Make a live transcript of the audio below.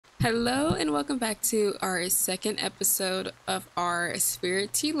Hello and welcome back to our second episode of our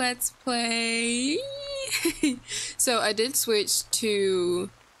Spirittea Let's Play. So I did switch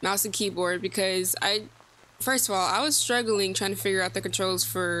to mouse and keyboard because first of all, I was struggling trying to figure out the controls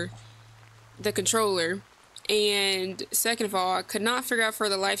for the controller. And second of all, I could not figure out for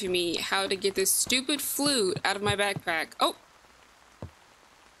the life of me how to get this stupid flute out of my backpack. Oh!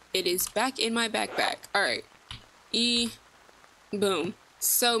 It is back in my backpack. Alright. Boom.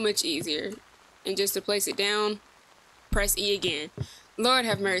 So much easier. And just to place it down, press E again. Lord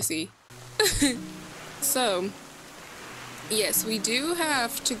have mercy. So, yes, we do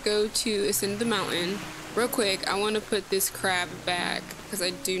have to go to ascend the mountain. Real quick, I want to put this crab back because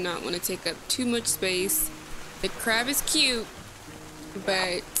I do not want to take up too much space. The crab is cute,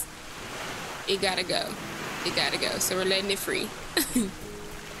 but it gotta go. It gotta go. So we're letting it free.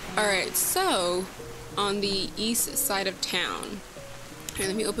 Alright, so on the east side of town. Here,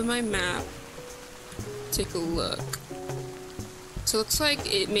 let me open my map. Take a look. So it looks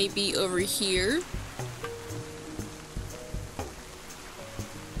like it may be over here.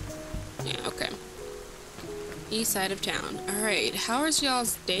 Yeah, okay. East side of town. Alright, how is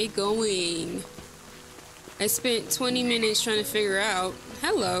y'all's day going? I spent 20 minutes trying to figure out,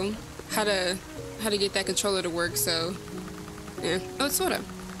 hello, how to get that controller to work, so yeah. Oh, it's sorta.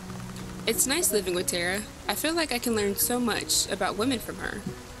 It's nice living with Tara. I feel like I can learn so much about women from her.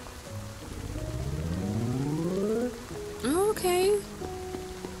 Oh, okay.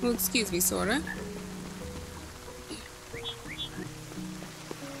 Well, excuse me, sorta.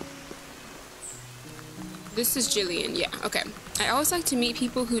 This is Jillian, yeah, okay. I always like to meet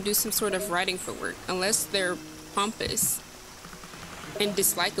people who do some sort of writing for work, unless they're pompous and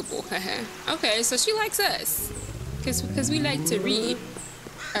dislikable, haha. Okay, so she likes us, because we like to read.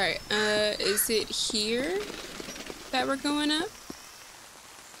 Alright, is it here that we're going up?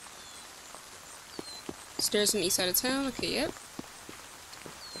 Stairs on the east side of town, okay, yep.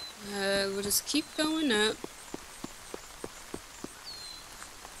 We'll just keep going up.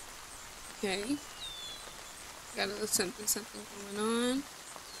 Okay. Got a little something going on.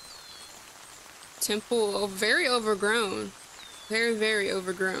 Temple, oh, very overgrown. Very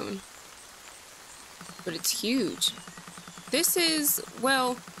overgrown. But it's huge. This is,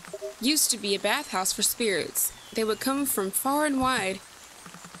 well, used to be a bathhouse for spirits. They would come from far and wide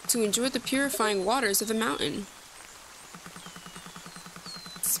to enjoy the purifying waters of the mountain.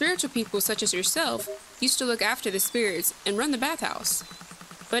 Spiritual people such as yourself used to look after the spirits and run the bathhouse.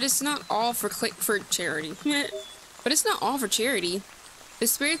 But it's not all for charity. But it's not all for charity. The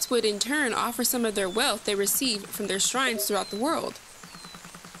spirits would in turn offer some of their wealth they received from their shrines throughout the world.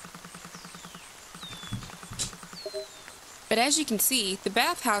 But as you can see, the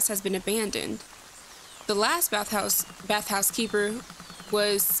bathhouse has been abandoned. The last bathhouse keeper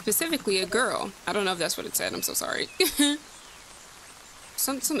was specifically a girl. I don't know if that's what it said, I'm so sorry.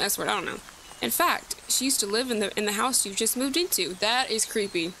 some S word, I don't know. In fact, she used to live in the house you just moved into. That is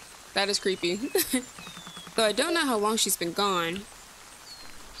creepy. That is creepy. Though I don't know how long she's been gone.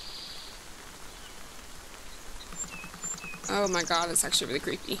 Oh my god, that's actually really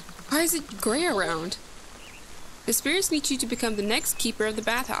creepy. Why is it gray around? The spirits need you to become the next keeper of the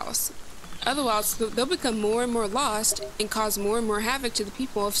bathhouse. Otherwise, they'll become more and more lost and cause more and more havoc to the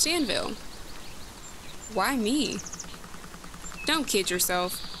people of Stanville. Why me? Don't kid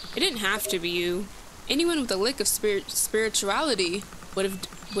yourself. It didn't have to be you. Anyone with a lick of spirituality would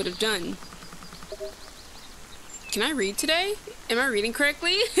have done. Can I read today? Am I reading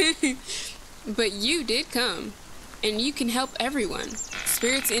correctly? But you did come, and you can help everyone,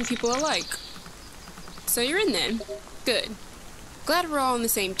 spirits and people alike. So you're in then. Good. Glad we're all on the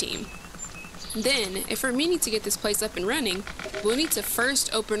same team. Then, if we're meaning to get this place up and running, we'll need to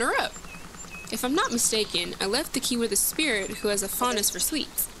first open her up. If I'm not mistaken, I left the key with a spirit who has a fondness for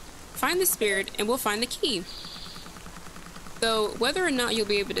sweets. Find the spirit and we'll find the key. Though, whether or not you'll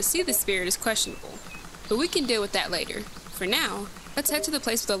be able to see the spirit is questionable. But we can deal with that later. For now, let's head to the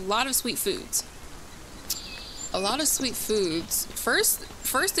place with a lot of sweet foods. A lot of sweet foods.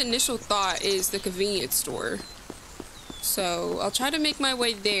 First initial thought is the convenience store. So I'll try to make my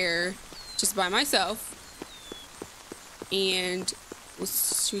way there just by myself. And we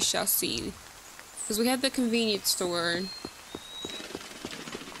shall see. Because we have the convenience store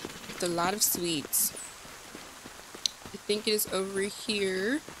with a lot of sweets. I think it is over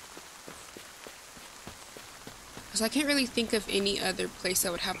here. Because I can't really think of any other place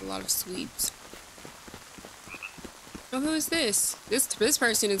that would have a lot of sweets. Oh, who is this? This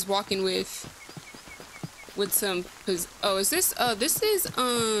person is walking with some. Oh, is this? Oh, this is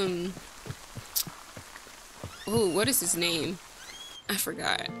Oh, what is his name? I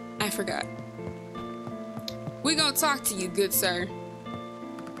forgot. We gonna talk to you, good sir.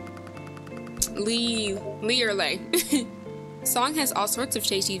 Lee or Lay. Song has all sorts of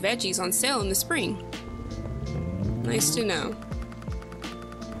tasty veggies on sale in the spring. Nice to know.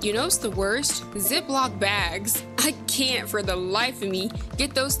 You know what's the worst? Ziploc bags. I can't for the life of me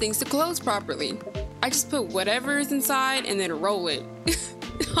get those things to close properly. I just put whatever is inside and then roll it.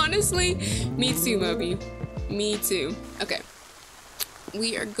 Honestly, me too, Moby. Me too. Okay.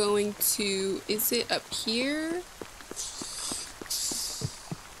 We are going to... Is it up here?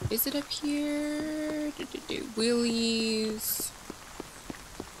 Is it up here? Wheelies.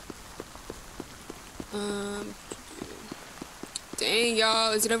 Dang,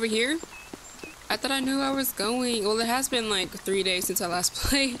 y'all. Is it over here? I thought I knew I was going. Well, it has been like 3 days since I last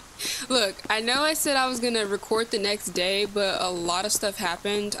played. Look, I know I said I was gonna record the next day, but a lot of stuff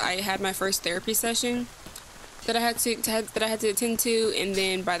happened. I had my first therapy session that I had to attend to, and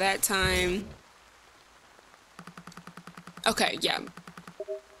then by that time... Okay, yeah.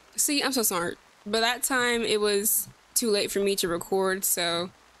 See, I'm so smart. By that time, it was too late for me to record,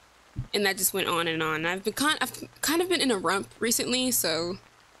 so... And that just went on and on. I've kind of been in a rump recently, so...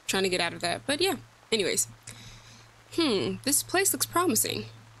 Trying to get out of that, but yeah. Anyways. This place looks promising.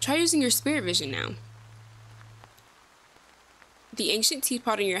 Try using your spirit vision now. The ancient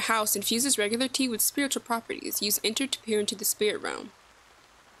teapot in your house infuses regular tea with spiritual properties. Use enter to peer into the spirit realm.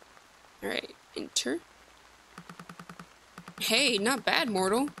 Alright, enter. Hey, not bad,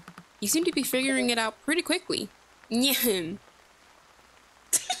 mortal. You seem to be figuring it out pretty quickly. Nyam.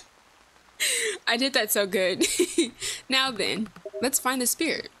 I did that so good. Now then, let's find the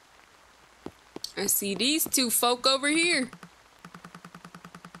spirit. I see these two folk over here.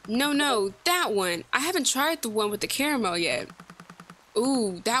 No, that one. I haven't tried the one with the caramel yet.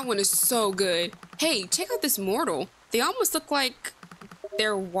 Ooh, that one is so good. Hey, check out this mortal. They almost look like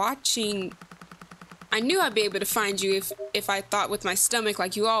they're watching. I knew I'd be able to find you if I thought with my stomach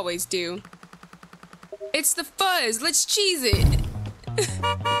like you always do. It's the fuzz. Let's cheese it.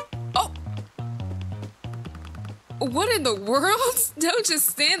 Oh. What in the world? Don't just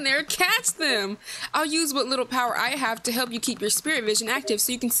stand there. Catch them. I'll use what little power I have to help you keep your spirit vision active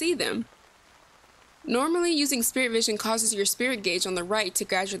so you can see them. Normally, using spirit vision causes your spirit gauge on the right to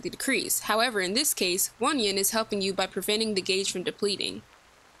gradually decrease. However, in this case, 1 yen is helping you by preventing the gauge from depleting.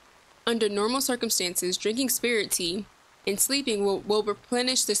 Under normal circumstances, drinking spirit tea and sleeping will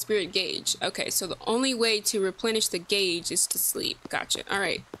replenish the spirit gauge. Okay, so the only way to replenish the gauge is to sleep. Gotcha.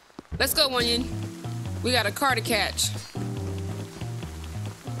 Alright. Let's go, 1 yen. We got a car to catch.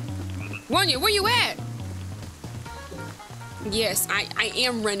 1 yen, where you at? Yes, I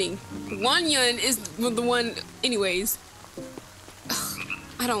am running. 1 yen is the one... Anyways. Ugh,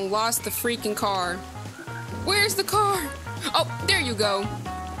 I done lost the freaking car. Where's the car? Oh, there you go.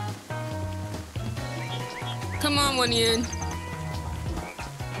 Come on, 1 yen.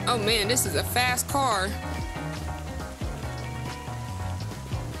 Oh man, this is a fast car.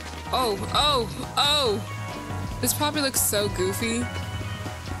 Oh. This probably looks so goofy.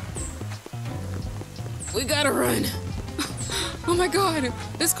 We gotta run. Oh my god,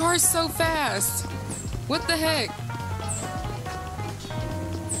 this car is so fast. What the heck?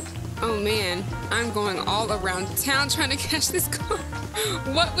 Oh man, I'm going all around town trying to catch this car.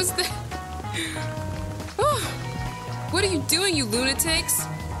 What was that? Oh, what are you doing, you lunatics?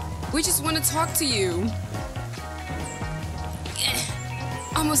 We just want to talk to you.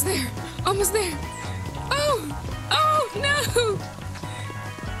 Almost there. Almost there. Oh, no.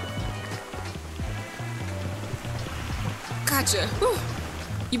 Gotcha. Whew.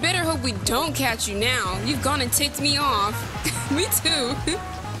 You better hope we don't catch you now. You've gone and ticked me off. Me too.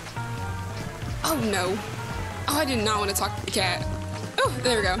 Oh, no. Oh, I did not want to talk to the cat. Oh,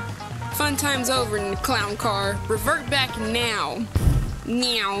 there we go. Fun time's over in the clown car. Revert back now.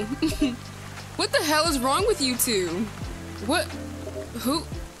 Meow. What the hell is wrong with you two? What? Who?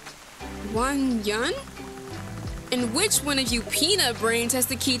 1 yen? And which one of you peanut brains has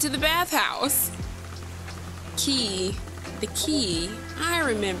the key to the bathhouse? Key. The key. I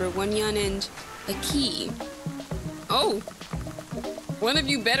remember 1 yen and a key. Oh. One of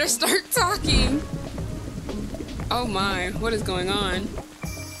you better start talking. Oh my, what is going on?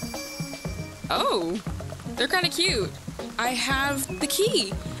 Oh, they're kind of cute. I have the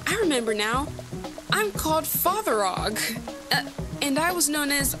key. I remember now. I'm called Fatherog. And I was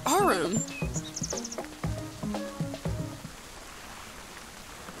known as Arum.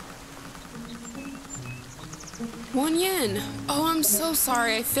 One yen. Oh, I'm so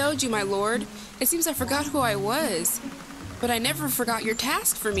sorry I failed you, my lord. It seems I forgot who I was. But I never forgot your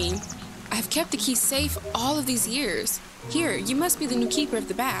task for me. I've kept the key safe all of these years. Here, you must be the new keeper of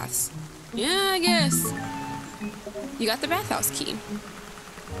the baths. Yeah, I guess. You got the bathhouse key.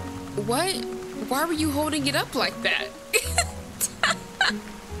 What? Why were you holding it up like that?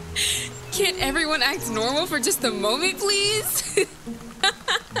 Can't everyone act normal for just a moment, please?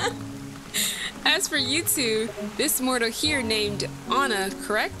 As for you two, this mortal here named Anna,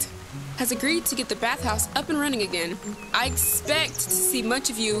 correct? Has agreed to get the bathhouse up and running again. I expect to see much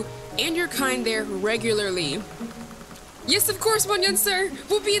of you and your kind there regularly. Yes, of course, Bunyan, sir.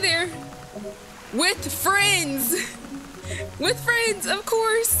 We'll be there. With friends. With friends, of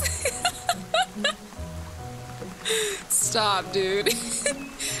course. Stop, dude.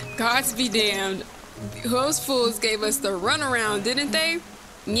 Gods be damned. Those fools gave us the runaround, didn't they?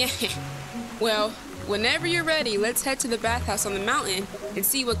 Yeah. Well, whenever you're ready, let's head to the bathhouse on the mountain and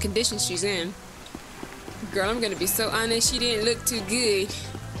see what condition she's in. Girl, I'm gonna be so honest, she didn't look too good.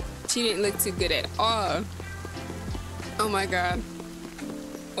 She didn't look too good at all. Oh my god.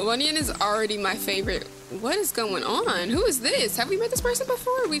 Bunyan is already my favorite. What is going on? Who is this? Have we met this person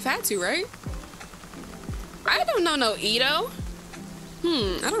before? We've had to, right? I don't know no Ito.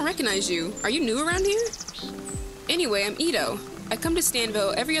 I don't recognize you. Are you new around here? Anyway, I'm Ito. I come to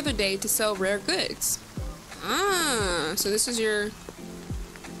Stanville every other day to sell rare goods. Ah, so this is your...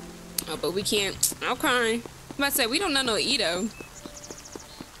 Oh, but we can't... Okay. I'm about to say, we don't know no Ito.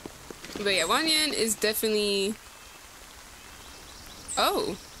 But yeah, Bunyan is definitely...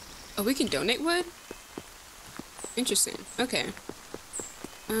 Oh. Oh, we can donate wood? Interesting. Okay.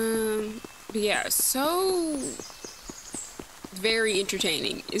 But yeah, so... Very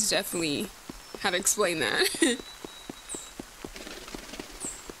entertaining is definitely how to explain that.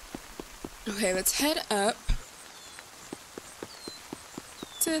 Okay, let's head up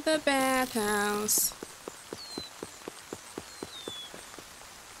to the bathhouse.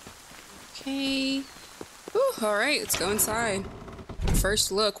 Okay. Ooh, alright, let's go inside.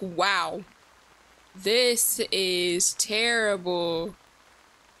 First look, wow. This is terrible.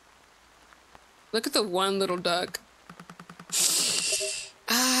 Look at the one little duck.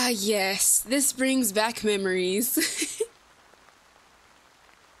 Ah, yes. This brings back memories.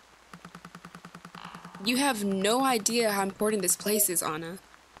 You have no idea how important this place is, Anna.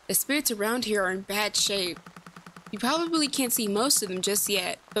 The spirits around here are in bad shape. You probably can't see most of them just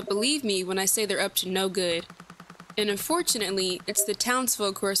yet, but believe me when I say they're up to no good. And unfortunately, it's the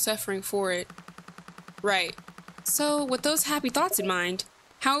townsfolk who are suffering for it. Right. So, with those happy thoughts in mind,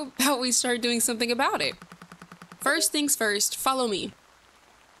 how about we start doing something about it? First things first, follow me.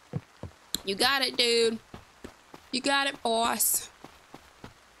 You got it, dude. You got it, boss.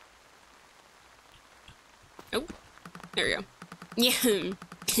 Oh, there we go. Yeah.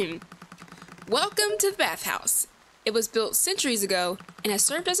 Welcome to the bathhouse. It was built centuries ago and has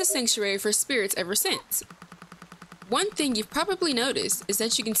served as a sanctuary for spirits ever since. One thing you've probably noticed is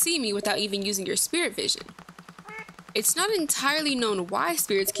that you can see me without even using your spirit vision. It's not entirely known why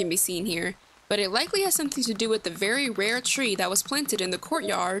spirits can be seen here, but it likely has something to do with the very rare tree that was planted in the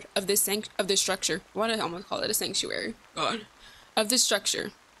courtyard of this structure. Why did I almost call it a sanctuary? God. Of this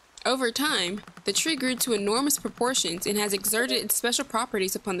structure. Over time, the tree grew to enormous proportions and has exerted its special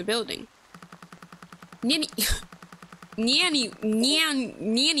properties upon the building. Anyway, I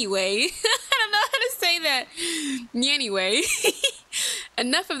don't know how to say that. Anyway,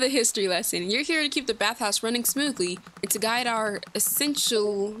 enough of the history lesson. You're here to keep the bathhouse running smoothly and to guide our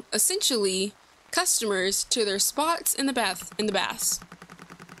essentially customers to their spots in the baths.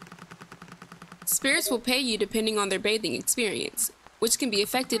 Spirits will pay you depending on their bathing experience, which can be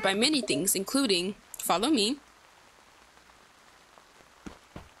affected by many things, including, follow me,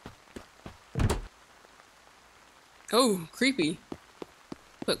 oh, creepy,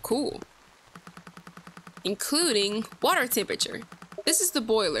 but cool, including water temperature. This is the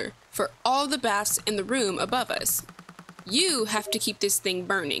boiler for all the baths in the room above us. You have to keep this thing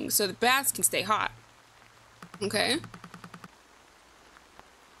burning so the baths can stay hot. Okay?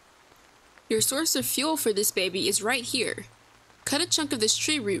 Your source of fuel for this baby is right here. Cut a chunk of this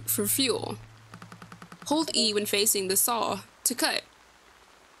tree root for fuel. Hold E when facing the saw to cut.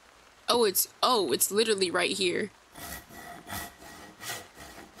 Oh, it's literally right here.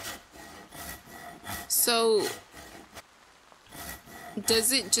 So,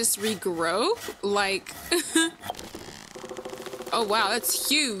 does it just regrow? Like, oh wow, that's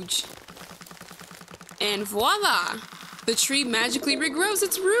huge. And voila! The tree magically regrows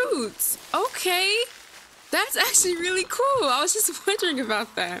its roots. Okay, that's actually really cool. I was just wondering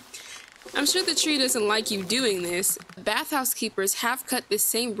about that. I'm sure the tree doesn't like you doing this. Bathhouse keepers have cut this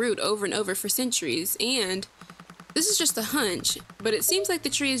same root over and over for centuries, and this is just a hunch, but it seems like the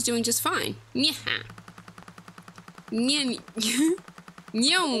tree is doing just fine. Yeah. Nyan.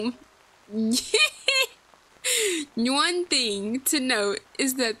 Nyom. One thing to note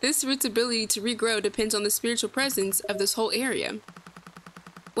is that this root's ability to regrow depends on the spiritual presence of this whole area.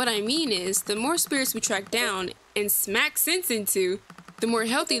 What I mean is, the more spirits we track down and smack sense into, the more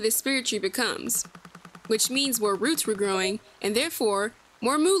healthy this spirit tree becomes. Which means more roots we're growing, and therefore,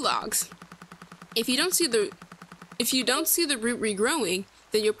 more moologs. If you don't see the root regrowing,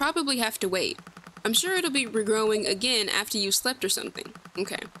 then you'll probably have to wait. I'm sure it'll be regrowing again after you slept or something.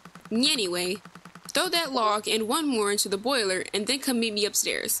 Okay. Anyway, throw that log and one more into the boiler and then come meet me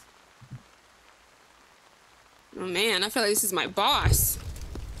upstairs. Oh man, I feel like this is my boss.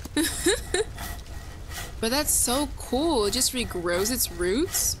 But that's so cool. It just regrows its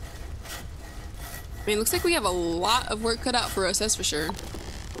roots. I mean, it looks like we have a lot of work cut out for us, that's for sure.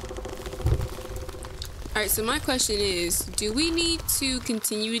 Alright, so my question is, do we need to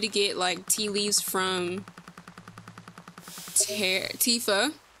continue to get, like, tea leaves from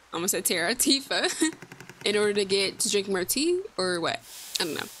Tifa? I almost said Tara. Tifa. In order to drink more tea? Or what? I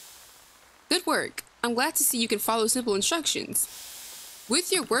don't know. Good work. I'm glad to see you can follow simple instructions.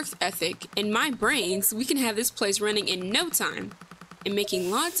 With your work ethic and my brains, we can have this place running in no time. And making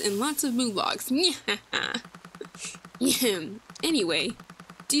lots and lots of moologs. Anyway,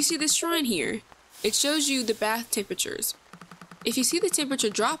 do you see this shrine here? It shows you the bath temperatures. If you see the temperature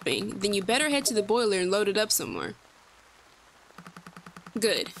dropping, then you better head to the boiler and load it up somewhere.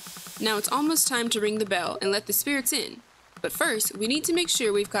 Good. Now it's almost time to ring the bell and let the spirits in. But first, we need to make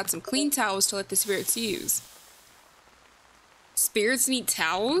sure we've got some clean towels to let the spirits use. Spirits need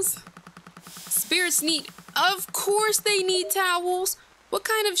towels? Spirits need... Of course they need towels! What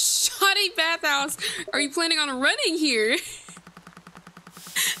kind of shoddy bathhouse are you planning on running here?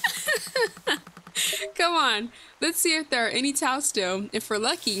 Come on, let's see if there are any towels still. If we're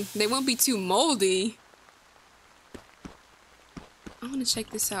lucky, they won't be too moldy. I want to check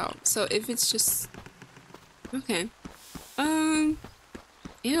this out. So if it's just... Okay.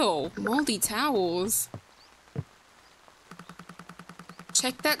 Ew, moldy towels.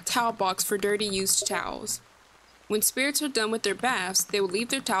 Check that towel box for dirty used towels. When spirits are done with their baths, they will leave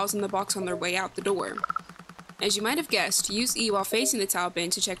their towels in the box on their way out the door. As you might have guessed, use E while facing the towel bin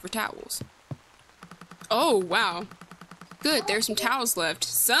to check for towels. Oh, wow. Good, there's some towels left.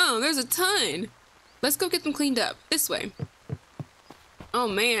 There's a ton. Let's go get them cleaned up. This way. Oh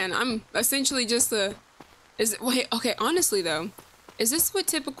man, I'm essentially just a... Wait, okay, honestly though, is this what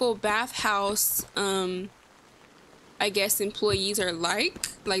typical bathhouse, I guess employees are like?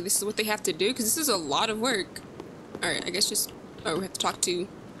 Like, this is what they have to do? Because this is a lot of work. Alright, I guess just... Oh, we have to talk to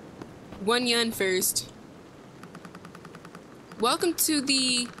One-Yun first. Welcome to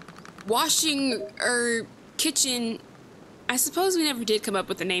the washing, kitchen. I suppose we never did come up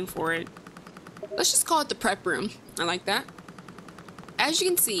with a name for it. Let's just call it the prep room. I like that. As you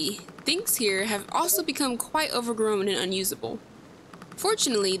can see, things here have also become quite overgrown and unusable.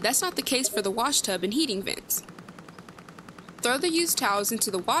 Fortunately, that's not the case for the wash tub and heating vents. Throw the used towels into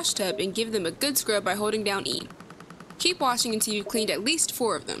the wash tub and give them a good scrub by holding down E. Keep washing until you've cleaned at least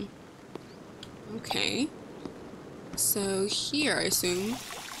 4 of them. Okay. So here, I assume.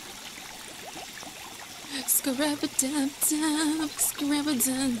 Scrub-a-dub-dub,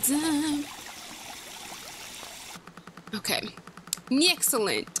 scrub-a-dub-dub. Okay.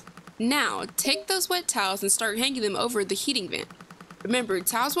 Excellent. Now, take those wet towels and start hanging them over the heating vent. Remember,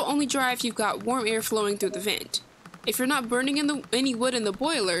 towels will only dry if you've got warm air flowing through the vent. If you're not burning any wood in the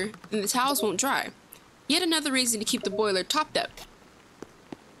boiler, then the towels won't dry. Yet another reason to keep the boiler topped up.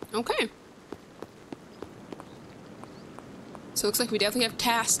 Okay. So it looks like we definitely have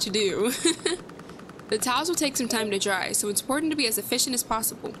tasks to do. The towels will take some time to dry, so it's important to be as efficient as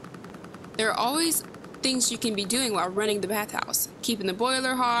possible. There are always things you can be doing while running the bathhouse. Keeping the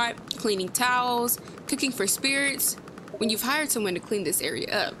boiler hot, cleaning towels, cooking for spirits, when you've hired someone to clean this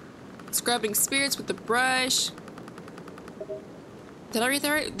area up. Scrubbing spirits with a brush. Did I read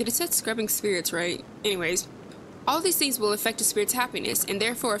that right? Did it say scrubbing spirits right? Anyways, all these things will affect a spirit's happiness and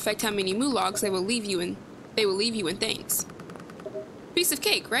therefore affect how many moologs they will leave you in thanks. Piece of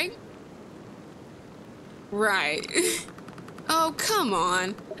cake, right? Right. Oh, come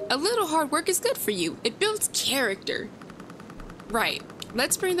on. A little hard work is good for you. It builds character. Right.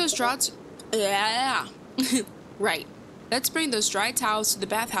 Let's bring those Right. Let's bring those dry towels to the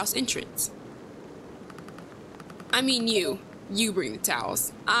bathhouse entrance. I mean you. You bring the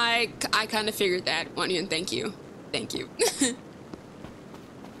towels. I kind of figured that, One-Yun. Thank you. Thank you.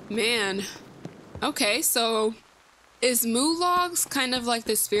 Man. Okay, so is moologs kind of like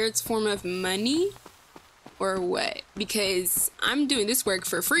the spirit's form of money? Or what? Because I'm doing this work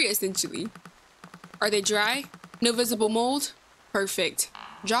for free, essentially. Are they dry? No visible mold? Perfect.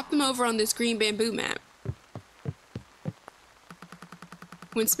 Drop them over on this green bamboo mat.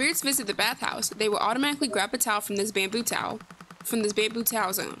 When spirits visit the bathhouse, they will automatically grab a towel from this bamboo towel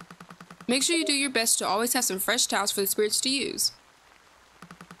zone. Make sure you do your best to always have some fresh towels for the spirits to use.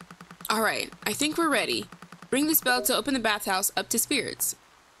 Alright, I think we're ready. Ring this bell to open the bathhouse up to spirits.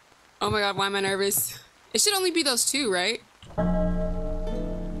 Oh my god, why am I nervous? It should only be those two, right?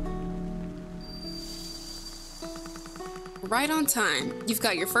 Right on time. You've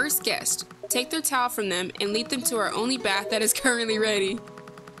got your first guest. Take their towel from them and lead them to our only bath that is currently ready.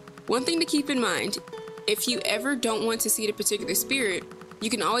 One thing to keep in mind, if you ever don't want to see a particular spirit, you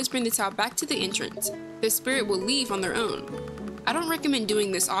can always bring the towel back to the entrance. The spirit will leave on their own. I don't recommend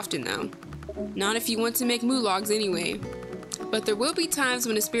doing this often though. Not if you want to make logs anyway. But there will be times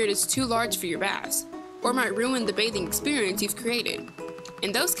when a spirit is too large for your baths, or might ruin the bathing experience you've created.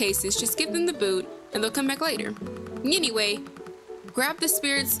 In those cases, just give them the boot and they'll come back later. Anyway, grab this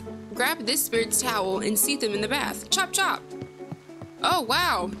spirit's towel and seat them in the bath. Chop chop! Oh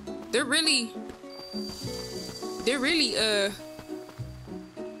wow, they're really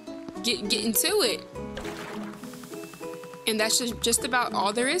getting to it. And that's just about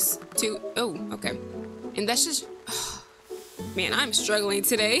all there is to, oh, okay. And that's just, oh, man, I'm struggling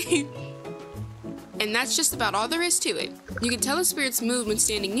today. And that's just about all there is to it. You can tell a spirit's mood when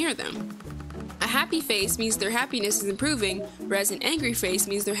standing near them. A happy face means their happiness is improving, whereas an angry face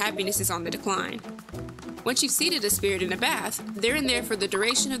means their happiness is on the decline. Once you've seated a spirit in a bath, they're in there for the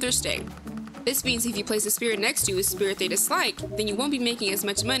duration of their stay. This means if you place a spirit next to a spirit they dislike, then you won't be making as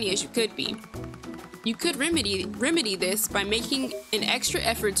much money as you could be. You could remedy this by making an extra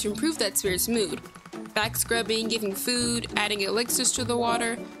effort to improve that spirit's mood. Back scrubbing, giving food, adding elixirs to the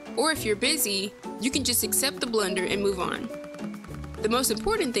water, or if you're busy, you can just accept the blunder and move on. The most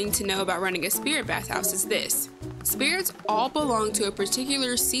important thing to know about running a spirit bathhouse is this. Spirits all belong to a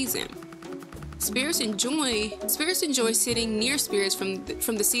particular season. Spirits enjoy sitting near spirits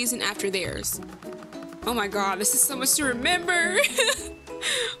from the season after theirs. Oh my god, this is so much to remember!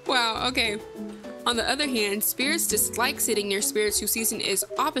 Wow, okay. On the other hand, spirits dislike sitting near spirits whose season is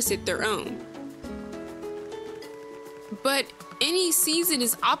opposite their own. But any season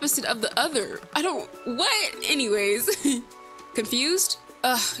is opposite of the other. What? Anyways. Confused?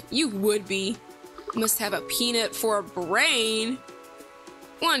 Ugh, you would be. Must have a peanut for a brain.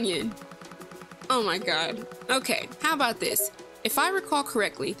 Onion. Oh my god. Okay, how about this? If I recall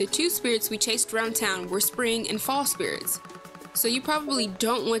correctly, the two spirits we chased around town were spring and fall spirits. So you probably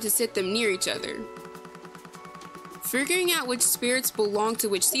don't want to sit them near each other. Figuring out which spirits belong to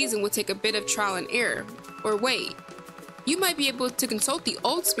which season will take a bit of trial and error. Or wait, you might be able to consult the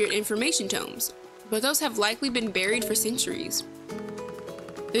old spirit information tomes, but those have likely been buried for centuries.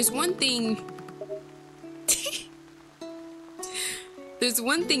 There's one thing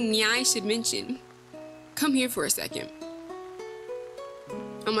Nyai should mention. Come here for a second.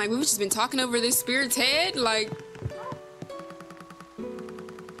 I'm like, we've just been talking over this spirit's head? Like,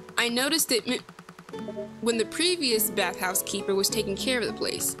 I noticed it when the previous bathhouse keeper was taking care of the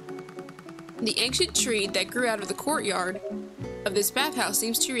place. The ancient tree that grew out of the courtyard of this bathhouse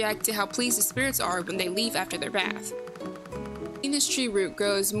seems to react to how pleased the spirits are when they leave after their bath. In this tree root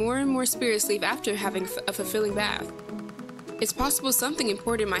grows, more and more spirits leave after having a fulfilling bath. It's possible something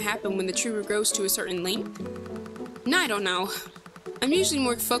important might happen when the tree root grows to a certain length. No, I don't know. I'm usually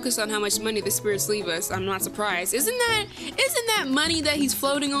more focused on how much money the spirits leave us. I'm not surprised. Isn't that money that he's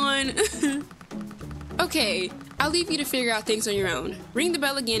floating on? Okay, I'll leave you to figure out things on your own. Ring the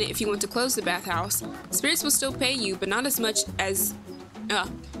bell again if you want to close the bathhouse. Spirits will still pay you, but not as much as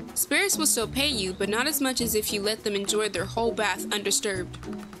if you let them enjoy their whole bath undisturbed.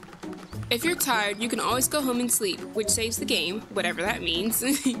 If you're tired, you can always go home and sleep, which saves the game, whatever that means.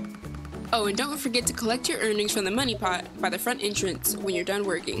 Oh, and don't forget to collect your earnings from the money pot by the front entrance when you're done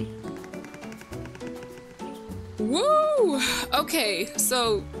working. Woo! Okay,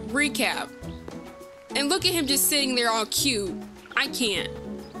 so recap. And look at him just sitting there all cute. I can't.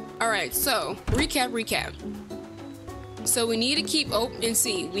 Alright, so recap. So we need to keep,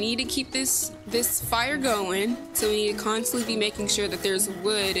 we need to keep this fire going. So we need to constantly be making sure that there's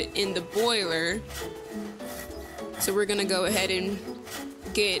wood in the boiler. So we're gonna go ahead and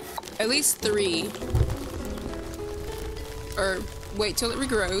get at least 3. Or wait till it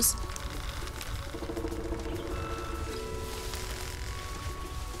regrows.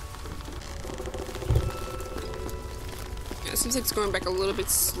 Yeah, it seems like it's going back a little bit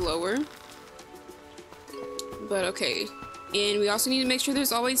slower. But okay. And we also need to make sure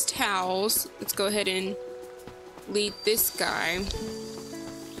there's always towels. Let's go ahead and lead this guy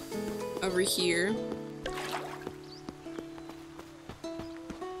over here.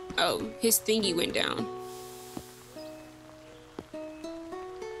 Oh, his thingy went down.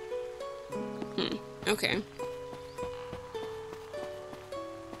 Okay.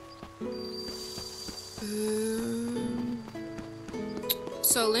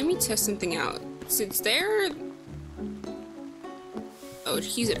 So let me test something out. Since they're... Oh,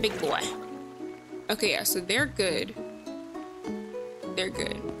 he's a big boy. Okay, yeah, so they're good. They're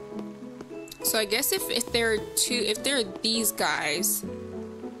good. So I guess if they're these guys,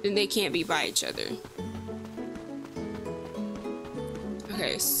 then they can't be by each other.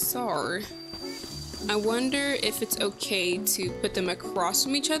 Okay, so I wonder if it's okay to put them across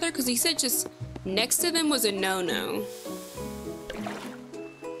from each other, because he said just next to them was a no-no.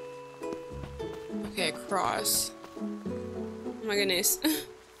 Okay, across. Oh my goodness.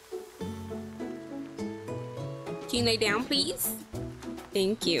 Can you lay down, please?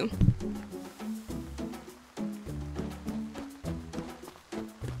 Thank you.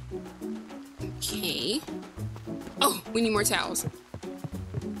 Okay. Oh, we need more towels.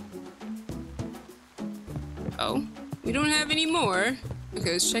 Oh, we don't have any more.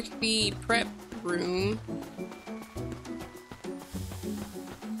 Okay, let's check the prep room.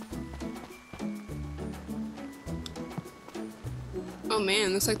 Oh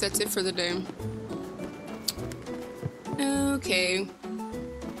man, looks like that's it for the day. Okay.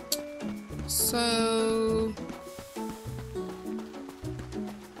 So...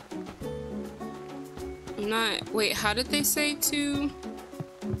 I'm not... Wait, how did they say to...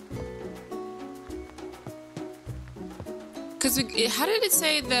 Because how did it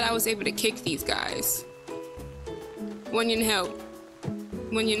say that I was able to kick these guys? Wonyan, help.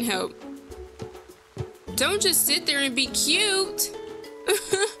 Wonyan, help. Don't just sit there and be cute.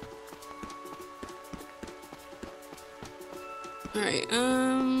 Alright,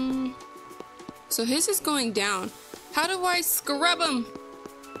 so his is going down. How do I scrub them?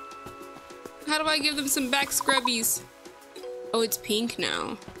 How do I give them some back scrubbies? Oh, it's pink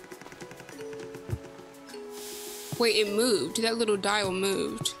now. Wait, it moved. That little dial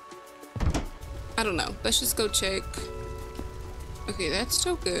moved. I don't know. Let's just go check. Okay, that's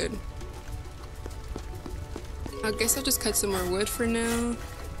still good. I guess I'll just cut some more wood for now.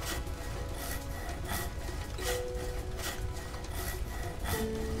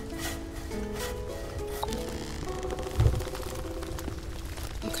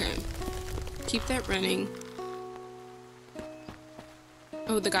 Okay. Keep that running.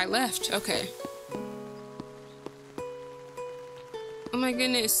 Oh, the guy left. Okay. Oh my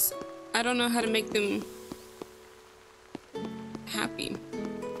goodness. I don't know how to make them happy.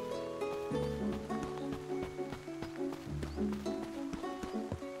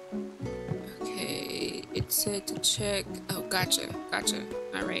 Okay, it said to check. Oh, gotcha. Gotcha.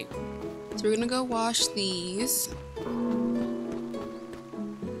 All right. So we're gonna go wash these.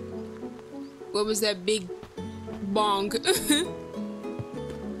 What was that big bong?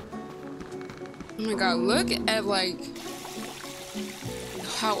 Oh my god, look at like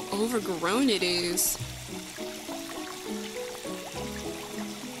how overgrown it is.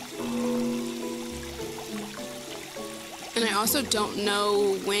 And I also don't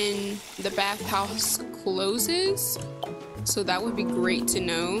know when the bathhouse closes, so that would be great to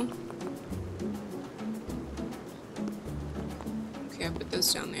know. Okay, I'll put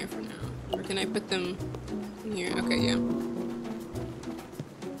those down there for now. Or can I put them in here? Okay, yeah.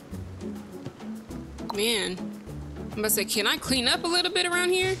 Man, I'm about to say, can I clean up a little bit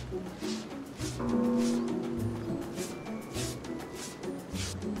around here?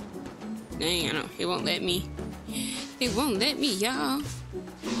 Dang, I know, it won't let me. It won't let me, y'all.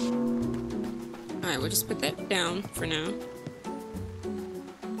 Alright, we'll just put that down for now.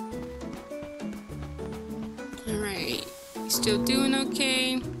 Alright, still doing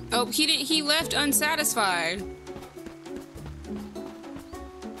okay. Oh, he left unsatisfied.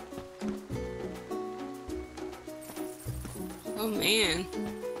 Oh man.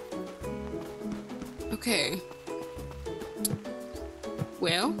 Okay.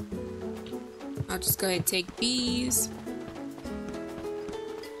 Well, I'll just go ahead and take these.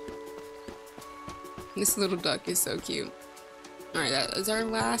 This little duck is so cute. Alright, that is our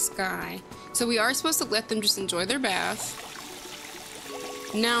last guy. So we are supposed to let them just enjoy their bath.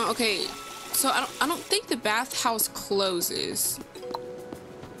 Now, okay, so I don't think the bathhouse closes.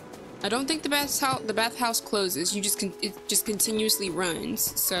 I don't think the bathhouse closes. It just continuously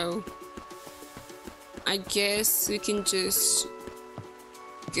runs. So I guess we can just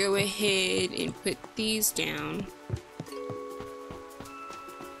go ahead and put these down.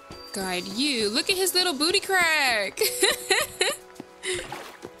 God, you look at his little booty crack.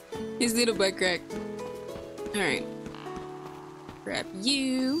 His little butt crack. All right. Grab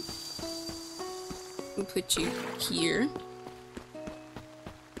you. We'll put you here.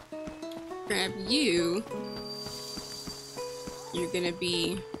 Grab you. You're gonna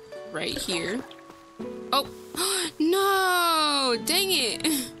be right here. Oh, no! Dang it!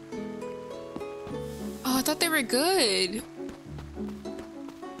 Oh, I thought they were good.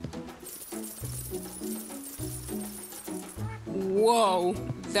 Whoa,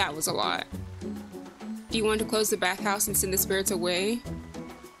 that was a lot. Do you want to close the bathhouse and send the spirits away?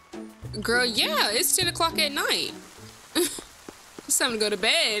 Girl, yeah, it's 10 o'clock at night. It's time to go to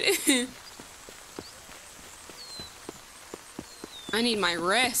bed. I need my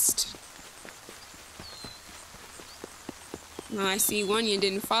rest. Oh, I see one you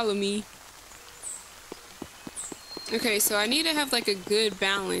didn't follow me. Okay, so I need to have like a good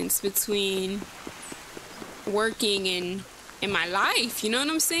balance between working and my life, you know what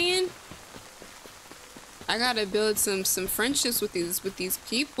I'm saying? I gotta build some friendships with these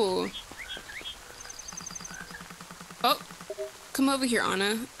people. Oh, come over here,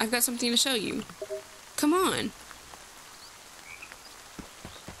 Anna. I've got something to show you. Come on.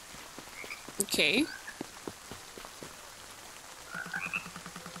 Okay.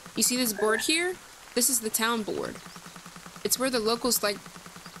 You see this board here? This is the town board. It's where the locals like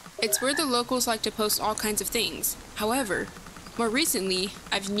to post all kinds of things. However, more recently,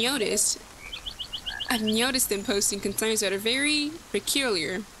 I've noticed them posting concerns that are very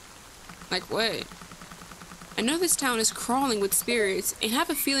peculiar. Like what? I know this town is crawling with spirits and have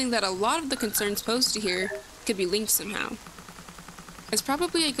a feeling that a lot of the concerns posted here could be linked somehow. It's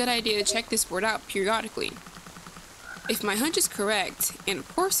probably a good idea to check this board out periodically. If my hunch is correct, and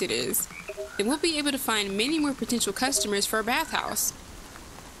of course it is, then we'll be able to find many more potential customers for our bathhouse.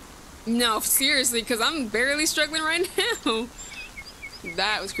 No, seriously, because I'm barely struggling right now.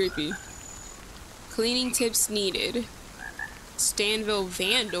 That was creepy. Cleaning tips needed. Stanville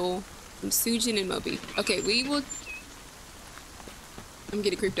Vandal from Sujin and Moby. Okay, we will... I'm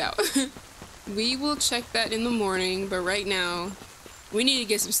getting creeped out. We will check that in the morning, but right now, we need to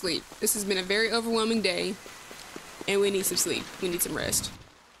get some sleep. This has been a very overwhelming day, and we need some sleep. We need some rest.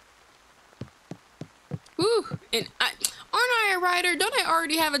 Woo! And aren't I a writer? Don't I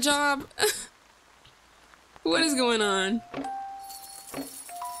already have a job? What is going on?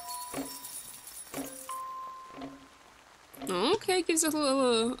 Okay, gives us a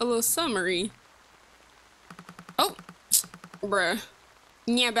little summary. Oh, bruh.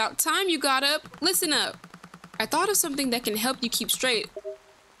 Yeah, about time you got up. Listen up. I thought of something that can help you keep straight.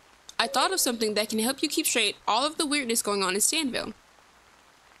 All of the weirdness going on in Stanville.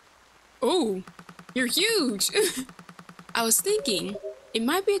 Oh, you're huge. I was thinking it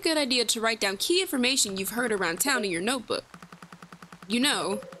might be a good idea to write down key information you've heard around town in your notebook. You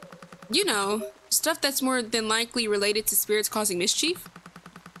know, stuff that's more than likely related to spirits causing mischief.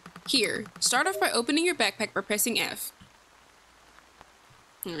 Here, start off by opening your backpack by pressing F.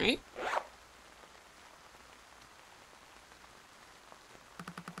 Alright.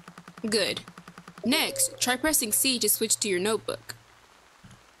 Good. Next, try pressing C to switch to your notebook.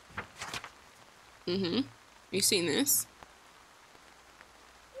 You've seen this.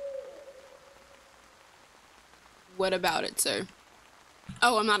 What about it, sir?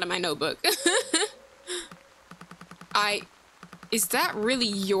 Oh, I'm not in my notebook. Is that really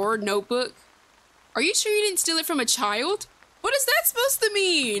your notebook? Are you sure you didn't steal it from a child? What is that supposed to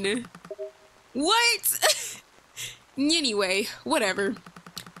mean? What? Anyway, whatever.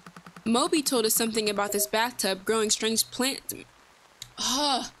 Moby told us something about this bathtub growing strange plants.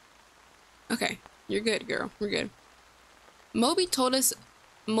 Okay, you're good, girl. We're good. Moby told us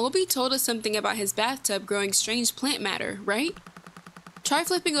something about his bathtub growing strange plant matter, right? Try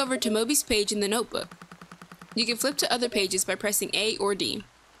flipping over to Moby's page in the notebook. You can flip to other pages by pressing A or D.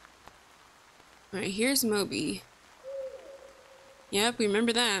 Alright, here's Moby. Yep, we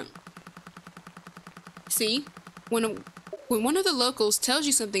remember that. See? When one of the locals tells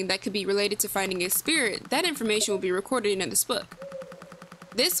you something that could be related to finding a spirit, that information will be recorded in this book.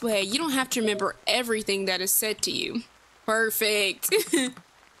 This way, you don't have to remember everything that is said to you. Perfect.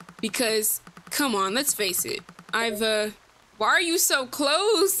 Because, come on, let's face it. Why are you so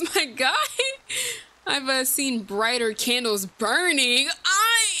close, my guy? I've seen brighter candles burning.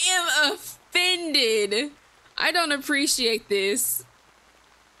 I am offended. I don't appreciate this.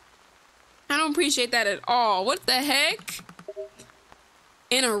 I don't appreciate that at all. What the heck?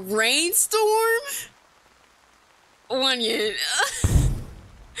 In a rainstorm? Onion.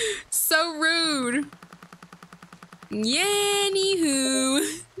 So rude.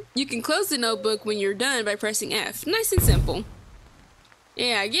 Anywho, you can close the notebook when you're done by pressing F. Nice and simple.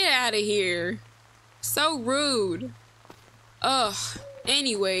 Yeah, get out of here. So rude. Ugh.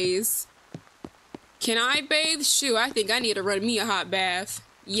 Anyways. Can I bathe? Shoot, I think I need to run me a hot bath.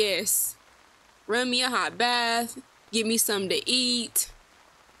 Yes. Run me a hot bath. Give me something to eat.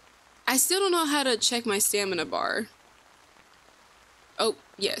 I still don't know how to check my stamina bar. Oh,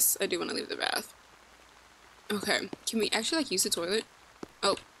 yes. I do want to leave the bath. Okay. Can we actually, like, use the toilet?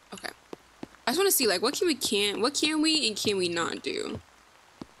 Oh, okay. I just want to see, like, what can we and can we not do?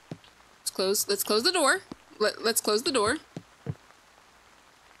 Let's close the door. Let's close the door.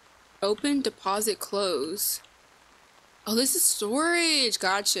 Open, deposit, close. Oh, this is storage.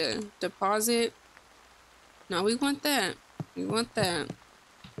 Gotcha. Deposit. No, we want that. We want that.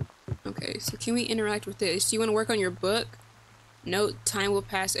 Okay, so can we interact with this? Do you want to work on your book? Note, time will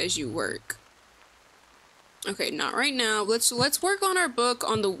pass as you work. Okay, not right now. Let's work on our book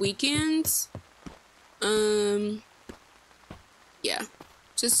on the weekends. Yeah.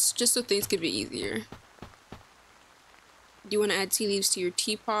 Just so things could be easier. Do you want to add tea leaves to your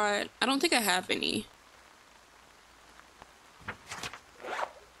teapot? I don't think I have any.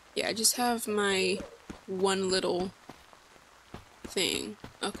 Yeah, I just have my one little thing.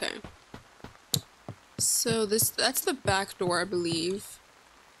 Okay. So that's the back door, I believe.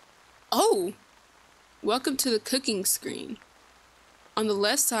 Oh! Welcome to the cooking screen. On the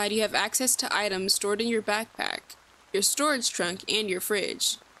left side, you have access to items stored in your backpack, your storage trunk, and your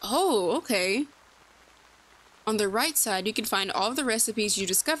fridge. Oh, okay. On the right side, you can find all of the recipes you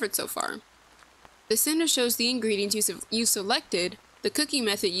discovered so far. The center shows the ingredients you selected, the cooking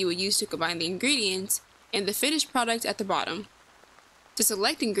method you will use to combine the ingredients, and the finished product at the bottom. To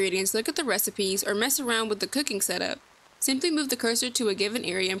select ingredients, look at the recipes, or mess around with the cooking setup. Simply move the cursor to a given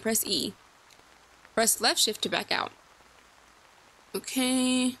area and press E. Press left shift to back out.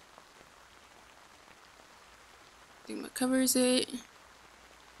 Okay. I think that covers it.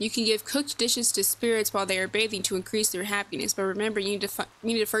 You can give cooked dishes to spirits while they are bathing to increase their happiness, but remember, you need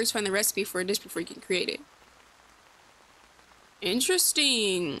to first find the recipe for a dish before you can create it.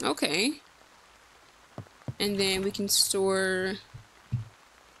 Interesting. Okay. And then we can store...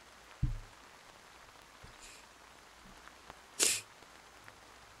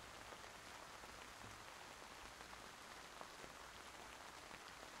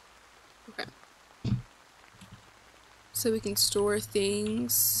 Okay. So we can store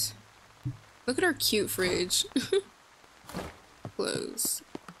things. Look at our cute fridge. Close.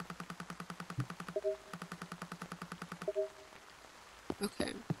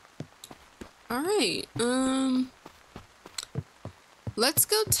 Okay. Alright, let's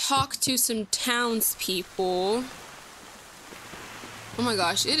go talk to some townspeople. Oh my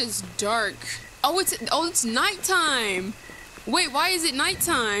gosh, it is dark. Oh, it's nighttime. Wait, why is it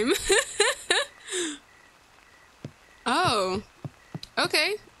nighttime? Oh.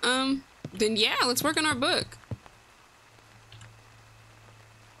 Okay. Then yeah, let's work on our book.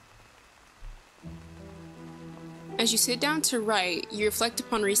 As you sit down to write, you reflect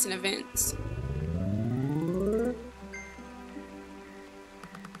upon recent events.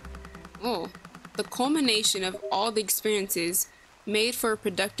 Oh, the culmination of all the experiences made for a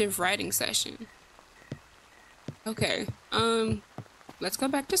productive writing session. Okay, let's go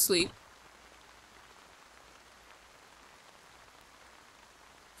back to sleep.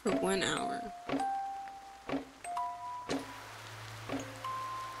 For 1 hour.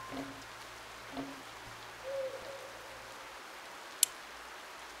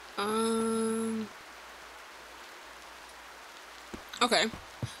 Okay.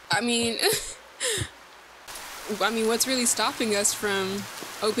 I mean, what's really stopping us from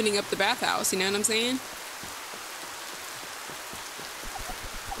opening up the bathhouse, you know what I'm saying?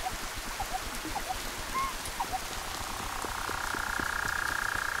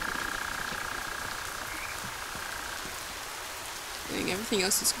 Dang, everything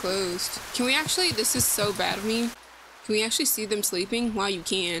else is closed. Can we actually, this is so bad of me. Can we actually see them sleeping? While you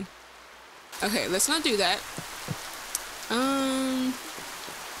can. Okay, let's not do that.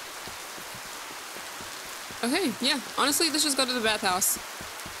 Okay, yeah. Honestly, let's just go to the bathhouse.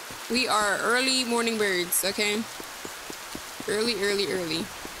 We are early morning birds, okay? Early.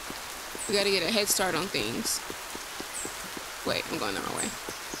 We gotta get a head start on things. Wait, I'm going the wrong way.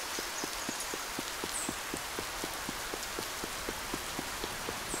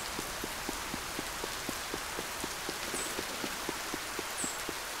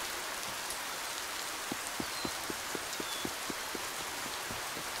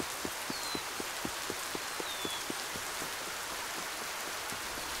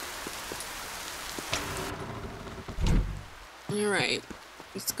 Alright,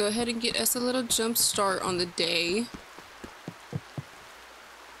 let's go ahead and get us a little jump start on the day.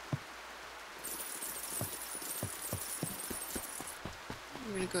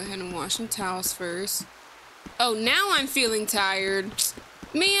 go ahead and wash some towels first. Oh, now I'm feeling tired.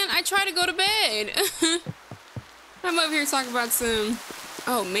 Man, I try to go to bed. I'm over here talking about some...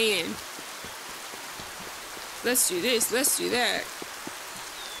 Oh, man. Let's do this. Let's do that.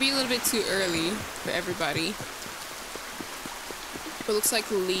 Be a little bit too early for everybody. But looks like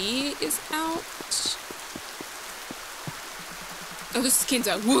Lee is out. Oh, this is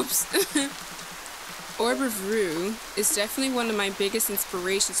Kenta. Whoops. Orb of Rue is definitely one of my biggest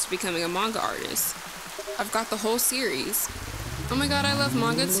inspirations to becoming a manga artist. I've got the whole series. Oh my god, I love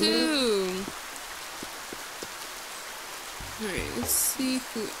manga too. Alright, let's see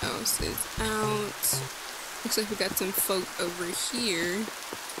who else is out. Looks like we got some folk over here.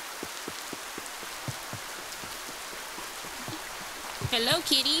 Hello,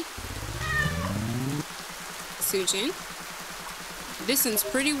 kitty. Sujin. This one's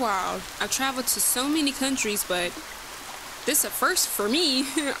pretty wild. I've traveled to so many countries, but this is a first for me.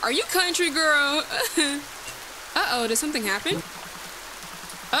 Are you country girl? Uh-oh, did something happen?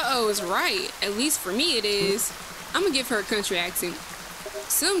 Uh-oh is right. At least for me it is. I'm gonna give her a country accent.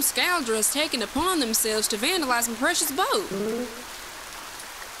 Some scoundrels taking upon themselves to vandalize my precious boat.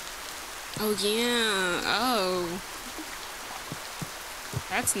 Oh, yeah. Oh.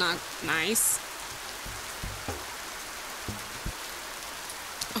 That's not nice.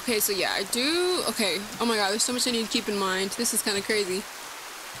 Okay, so yeah, I do... Okay. Oh my god, there's so much I need to keep in mind. This is kind of crazy.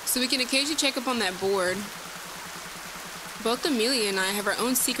 So we can occasionally check up on that board. Both Amelia and I have our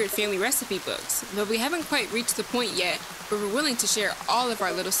own secret family recipe books, but we haven't quite reached the point yet where we're willing to share all of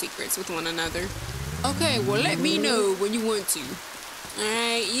our little secrets with one another. Okay, well, let me know when you want to.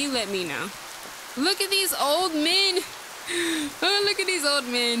 Alright, you let me know. Look at these old men! Oh, look at these old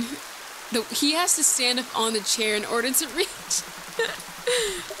men. He has to stand up on the chair in order to reach.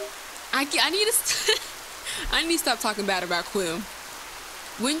 I need to stop talking bad about Quill.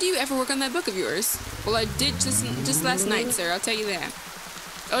 When do you ever work on that book of yours? Well, I did just last night, sir. I'll tell you that.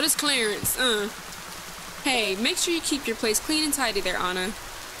 Oh, this Clarence. Hey, make sure you keep your place clean and tidy there, Anna.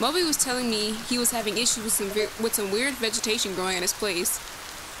 Moby was telling me he was having issues with some weird vegetation growing at his place.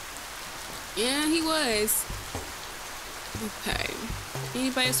 Yeah, he was. Okay.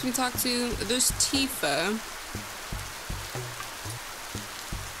 Anybody else we can talk to? There's Tifa.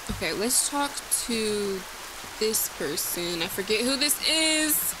 Okay, let's talk to this person. I forget who this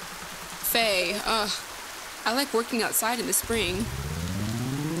is. Faye. Ugh. I like working outside in the spring.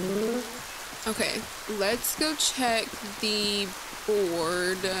 Okay, let's go check the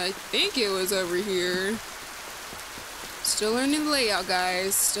board. I think it was over here. Still learning the layout,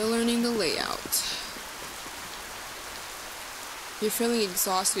 guys. Still learning the layout. You're feeling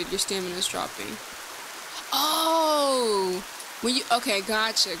exhausted. Your stamina's dropping. Oh! Okay,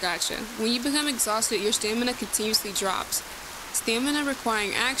 gotcha. When you become exhausted, your stamina continuously drops. Stamina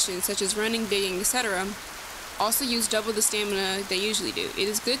requiring actions such as running, digging, etc. also use double the stamina they usually do. It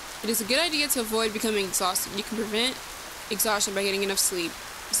is a good idea to avoid becoming exhausted. You can prevent exhaustion by getting enough sleep.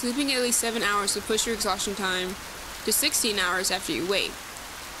 Sleeping at least 7 hours will push your exhaustion time to 16 hours after you wake.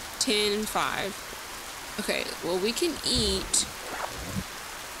 10 and 5. Okay, well, we can eat.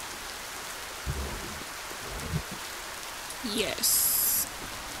 Yes.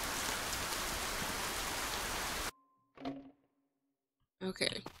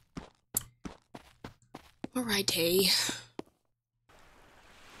 Okay. Alrighty.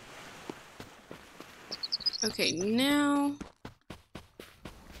 Okay, now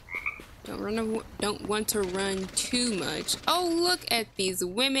don't want to run too much. Oh, look at these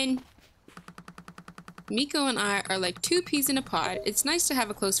women. Miko and I are like two peas in a pod. It's nice to have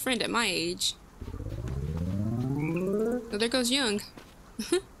a close friend at my age. Oh, there goes Young.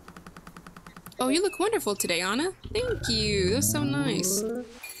 Oh, you look wonderful today, Anna. Thank you. That's so nice. I'm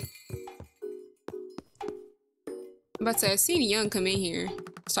about to say, I've seen Young come in here.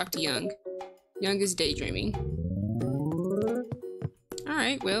 Let's talk to Young. Young is daydreaming.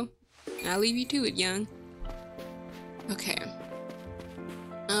 Alright, well, I'll leave you to it, Young. Okay.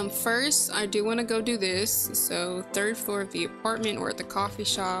 First, I do want to go do this. So, 3rd floor of the apartment or at the coffee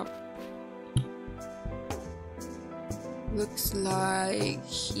shop. Looks like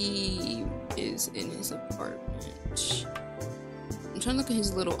he is in his apartment. I'm trying to look at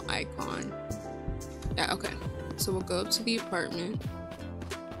his little icon. Yeah, okay. So we'll go up to the apartment.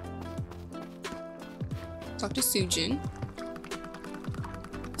 Talk to Sujin.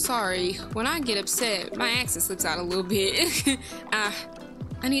 Sorry, when I get upset, my accent slips out a little bit.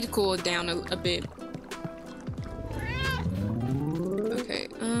 I need to cool it down a bit. Okay,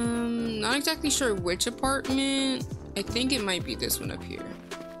 not exactly sure which apartment. I think it might be this one up here.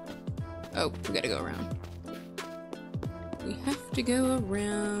 Oh, we gotta go around. We have have to go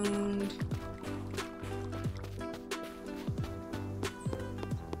around.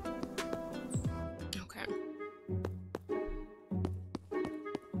 Okay.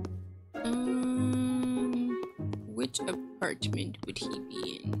 Which apartment would he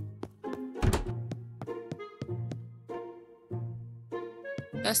be in?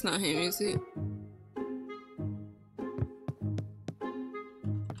 That's not him, is it?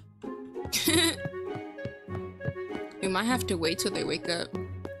 We might have to wait till they wake up.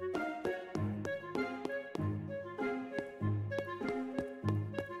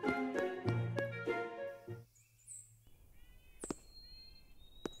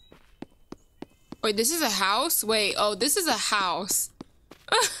 Wait, this is a house? Wait, oh, this is a house.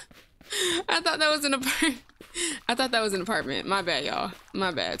 I thought that was an apartment. I thought that was an apartment. My bad, y'all.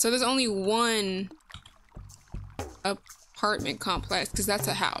 My bad. So there's only one apartment complex because that's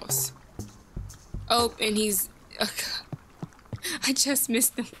a house. Oh, and he's... I just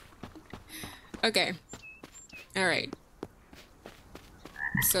missed him. Okay. Alright.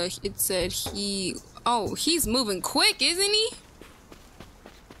 So it said he... Oh, he's moving quick, isn't he?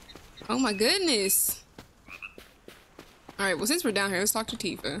 Oh my goodness. Alright, well since we're down here, let's talk to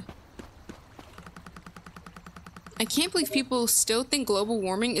Tifa. I can't believe people still think global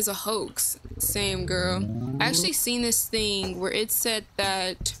warming is a hoax. Same, girl. I actually seen this thing where it said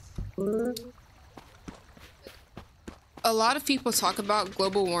that a lot of people talk about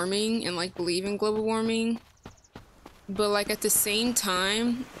global warming and like believe in global warming, but like at the same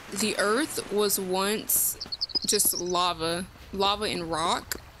time, the earth was once just lava and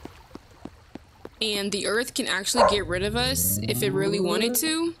rock, and the earth can actually get rid of us if it really wanted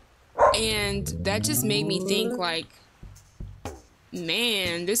to. And that just made me think like,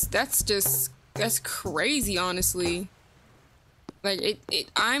 man, that's crazy, honestly. Like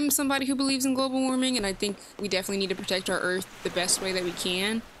I'm somebody who believes in global warming, and I think we definitely need to protect our earth the best way that we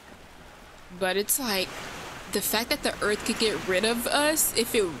can. But it's like the fact that the earth could get rid of us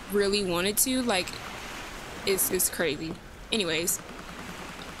if it really wanted to, like, is crazy. Anyways,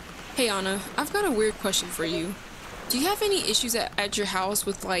 hey Anna, I've got a weird question for you. Do you have any issues at your house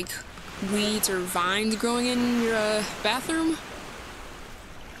with like weeds or vines growing in your bathroom?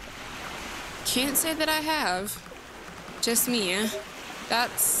 Can't say that I have. Just me, eh?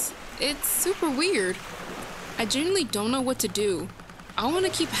 It's super weird. I genuinely don't know what to do. I want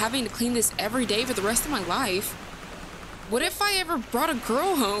to keep having to clean this every day for the rest of my life. What if I ever brought a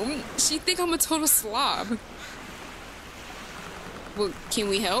girl home? She'd think I'm a total slob. Well, can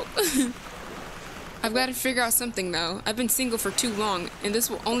we help? I've got to figure out something though. I've been single for too long, and this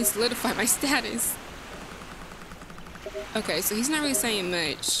will only solidify my status. Okay, so he's not really saying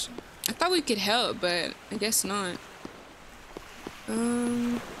much. I thought we could help, but I guess not.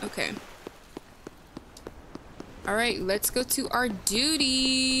 Okay. Alright, let's go to our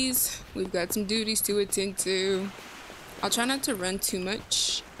duties. We've got some duties to attend to. I'll try not to run too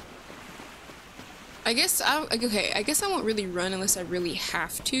much. I guess I won't really run unless I really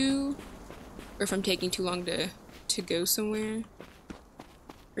have to. Or if I'm taking too long to go somewhere.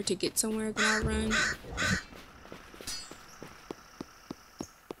 Or to get somewhere, then I'll run.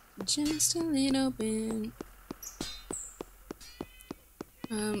 Just a little bit.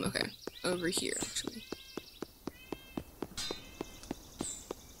 Okay. Over here, actually.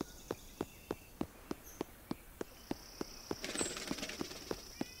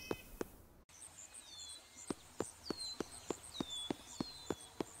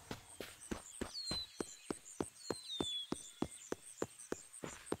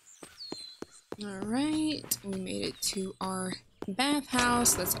 Alright, we made it to our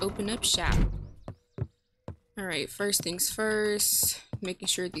bathhouse. Let's open up shop. Alright, first things first, making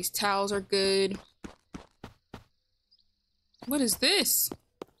sure these towels are good. What is this?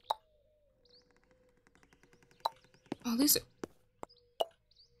 Oh, these are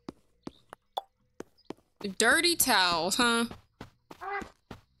dirty towels, huh?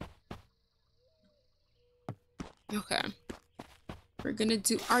 Okay. We're gonna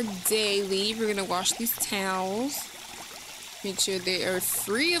do our daily. We're gonna wash these towels. Make sure they are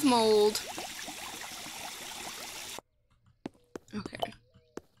free of mold. Okay.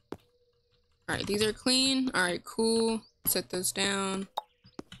 Alright, these are clean. Alright, cool. Set those down.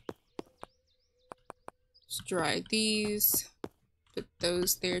 Let's dry these. Put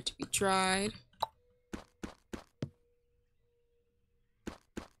those there to be dried.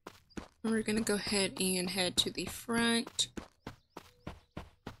 And we're gonna go ahead and head to the front.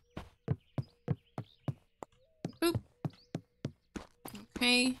 Boop.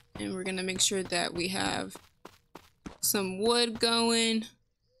 Okay, and we're gonna make sure that we have some wood going.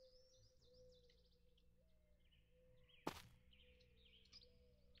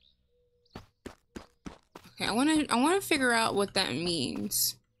 Okay, I wanna figure out what that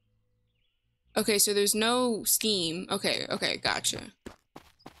means. Okay, so there's no steam. Okay, okay, gotcha.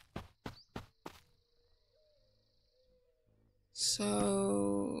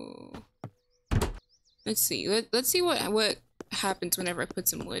 So let's see. Let's see what happens whenever I put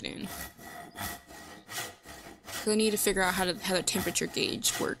some wood in. So I need to figure out how the temperature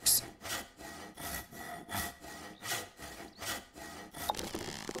gauge works.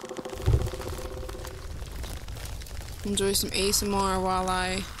 Enjoy some ASMR while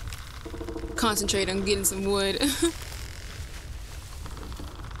I concentrate on getting some wood.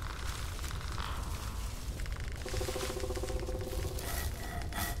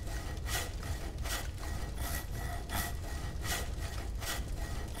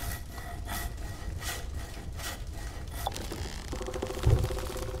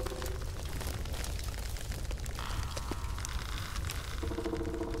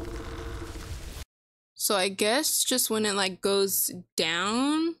 So I guess just when it like goes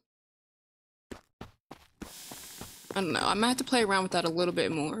down, I don't know, I might have to play around with that a little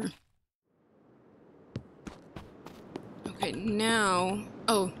bit more. Okay, now,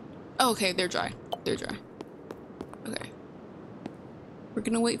 oh, okay, they're dry, they're dry. Okay, we're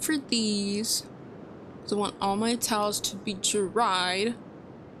gonna wait for these, because I want all my towels to be dried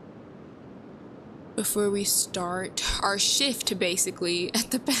before we start our shift, basically,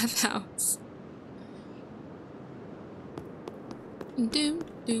 at the bathhouse. Do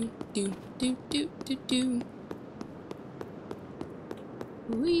do do do do do do.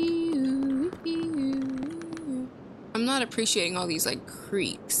 I'm not appreciating all these like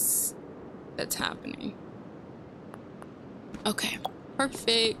creaks that's happening. Okay,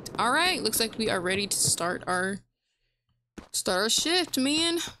 perfect. All right, looks like we are ready to start our shift,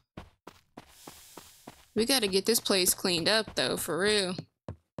 man. We got to get this place cleaned up though, for real.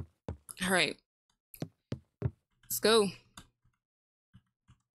 All right, let's go.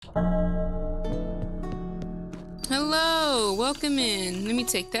 Hello, welcome in. Let me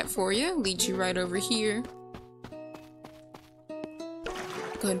take that for you. Lead you right over here. Go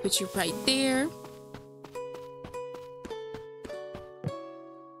ahead and put you right there.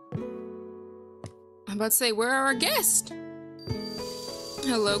 I'm about to say, where are our guests?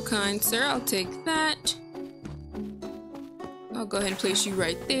 Hello, kind sir. I'll take that. I'll go ahead and place you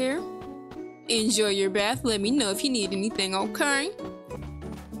right there. Enjoy your bath. Let me know if you need anything, okay?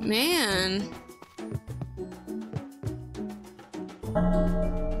 Man.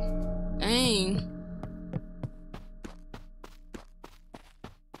 Dang.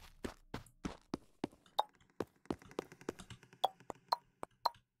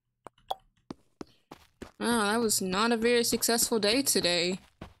 Wow, that was not a very successful day today.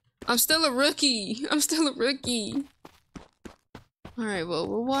 I'm still a rookie. I'm still a rookie. Alright, well,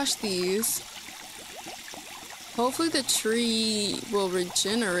 we'll wash these. Hopefully the tree will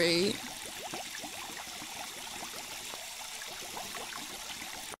regenerate.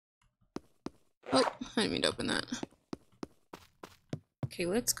 Oh, I didn't mean to open that. Okay,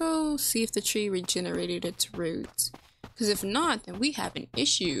 let's go see if the tree regenerated its roots. Because if not, then we have an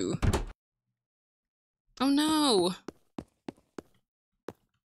issue. Oh no!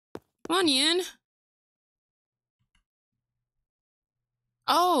 Come on, Yin.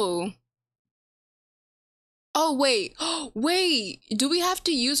 Oh. Oh, wait. Wait. Do we have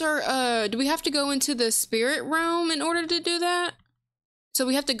to use our, do we have to go into the spirit realm in order to do that? So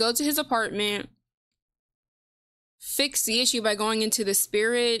we have to go to his apartment, fix the issue by going into the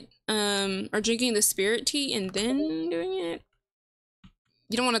spirit, or drinking the spirit tea and then doing it?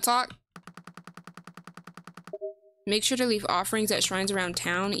 You don't want to talk? Make sure to leave offerings at shrines around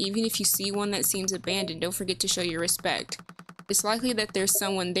town. Even if you see one that seems abandoned, don't forget to show your respect. It's likely that there's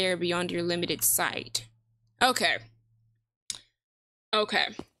someone there beyond your limited sight. Okay. Okay.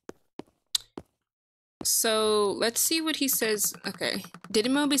 So, let's see what he says. Okay.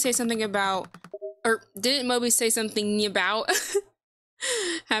 Didn't Moby say something about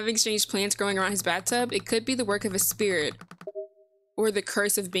having strange plants growing around his bathtub? It could be the work of a spirit. Or the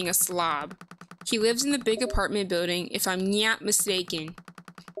curse of being a slob. He lives in the big apartment building, if I'm not mistaken.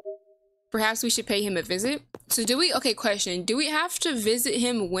 Perhaps we should pay him a visit? So do we, okay, question. Do we have to visit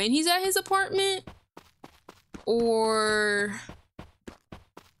him when he's at his apartment? Or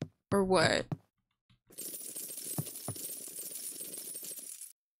what?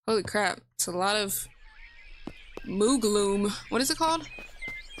 Holy crap, it's a lot of Moogloom. What is it called?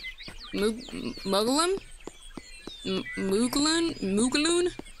 Moogloon?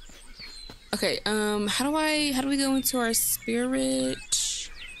 Moogloon? Okay, how do we go into our spirit?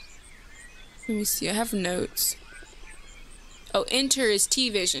 Let me see, I have notes. Oh, enter is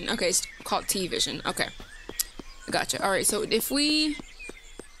T-Vision. Okay, it's called T-Vision. Okay. Gotcha. All right, so if we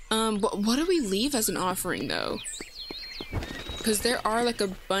what do we leave as an offering though? Because there are like a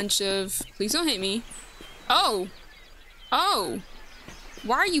bunch of, please don't hit me. Oh,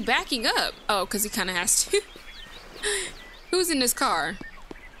 why are you backing up? Oh, because he kind of has to. Who's in this car?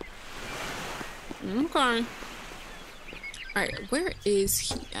 Okay. All right, where is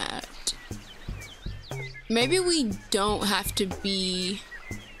he at? Maybe we don't have to be.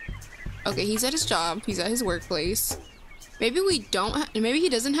 Okay, he's at his job. He's at his workplace. Maybe we don't. Maybe he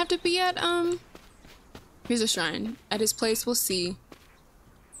doesn't have to be at Here's a shrine. At his place, we'll see.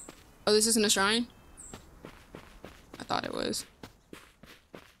 Oh, this isn't a shrine? I thought it was.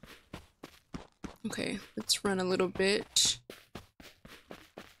 Okay, let's run a little bit.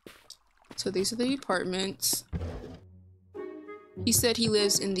 So these are the apartments. He said he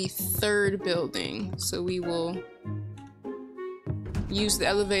lives in the 3rd building, so we will use the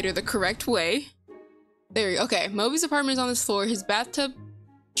elevator the correct way. There you go. Okay, Moby's apartment is on this floor. His bathtub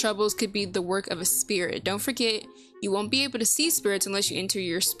troubles could be the work of a spirit. Don't forget, you won't be able to see spirits unless you enter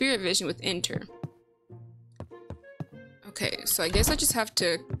your spirit vision with enter. Okay, so I guess I just have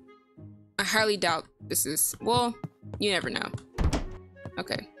to... I highly doubt this is... Well, you never know.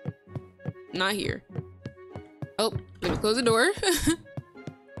 Okay. Not here. Oh, let me close the door.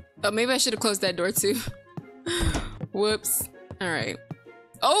 Oh, maybe I should have closed that door too. Whoops. Alright.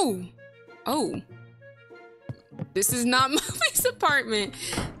 Oh! Oh. This is not Moby's apartment.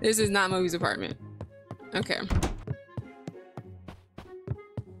 This is not Moby's apartment. Okay.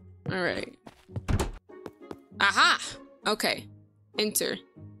 Alright. Aha! Okay. Enter.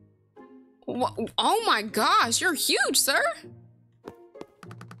 What? Oh my gosh, you're huge, sir!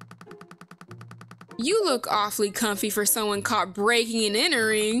 You look awfully comfy for someone caught breaking and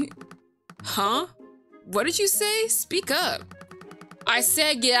entering. Huh? What did you say? Speak up. I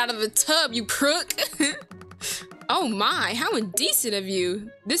said get out of the tub, you crook. Oh my, how indecent of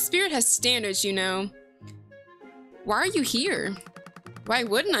you. This spirit has standards, you know. Why are you here? Why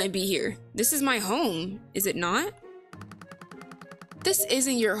wouldn't I be here? This is my home, is it not? This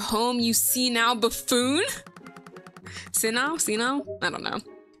isn't your home, you senile buffoon. Senile? Senile? I don't know.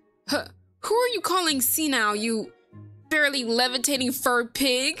 Huh. Who are you calling senile, you barely levitating fur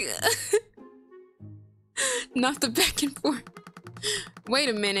pig? Not the back and forth. Wait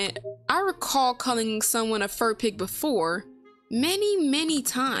a minute. I recall calling someone a fur pig before. Many, many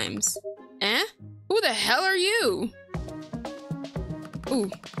times. Eh? Who the hell are you?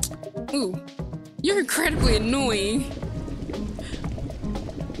 Ooh. Ooh. You're incredibly annoying.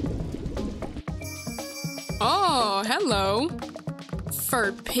 Oh, hello.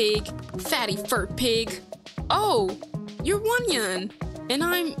 Fur pig. Fatty fur pig. Oh, you're Wonyan. And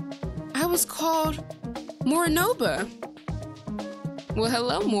I was called Morinoba. Well,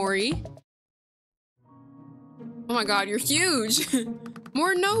 hello, Mori. Oh my god, you're huge.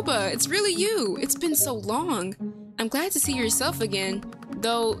 Morinoba, it's really you. It's been so long. I'm glad to see yourself again,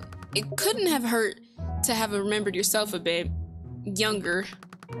 though it couldn't have hurt to have remembered yourself a bit younger.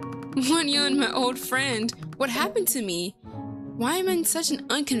 Wonyan, my old friend, what happened to me? Why am I in such an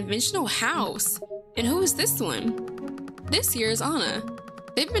unconventional house? And who is this one? This here is Anna.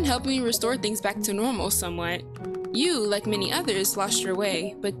 They've been helping me restore things back to normal somewhat. You, like many others, lost your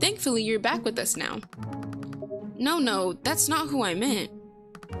way, but thankfully you're back with us now. No, that's not who I meant.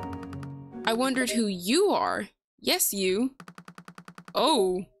 I wondered who you are. Yes, you.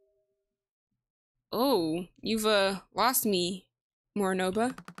 Oh. Oh, you've, lost me,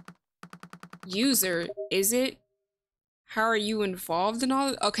 Morinoba. User, is it? How are you involved in all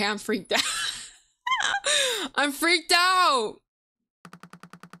this? Okay, I'm freaked out. I'm freaked out!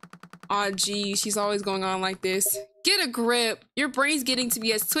 Aw, gee, she's always going on like this. Get a grip! Your brain's getting to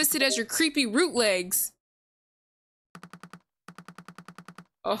be as twisted as your creepy root legs.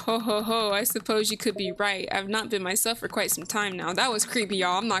 Oh ho ho ho, I suppose you could be right. I've not been myself for quite some time now. That was creepy,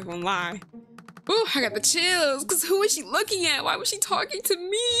 y'all, I'm not gonna lie. Ooh, I got the chills, cause who was she looking at? Why was she talking to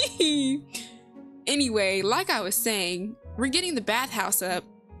me? Anyway, like I was saying, we're getting the bathhouse up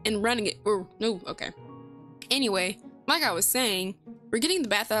and running it, or no, okay. Anyway, like I was saying, we're getting the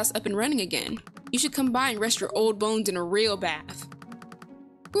bathhouse up and running again. You should come by and rest your old bones in a real bath.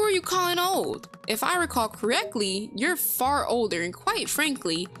 Who are you calling old? If I recall correctly, you're far older, and quite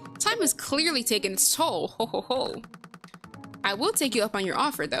frankly, time has clearly taken its toll, ho ho ho. I will take you up on your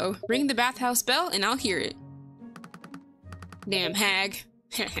offer though. Ring the bathhouse bell and I'll hear it. Damn hag.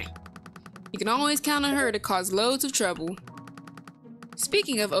 You can always count on her to cause loads of trouble.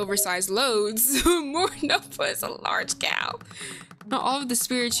 Speaking of oversized loads, Morinoba is a large cow. Not all of the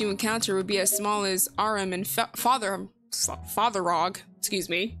spirits you encounter would be as small as Aram and Fatherog. Excuse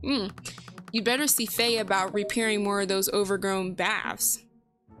me. You'd better see Faye about repairing more of those overgrown baths.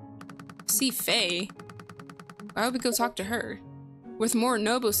 See Faye? Why would we go talk to her? With more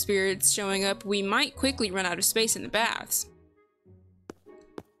noble spirits showing up, we might quickly run out of space in the baths.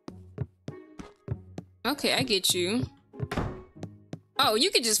 Okay, I get you. Oh,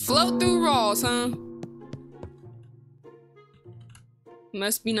 you could just float through walls, huh?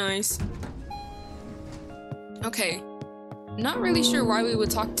 Must be nice. Okay. Not really sure why we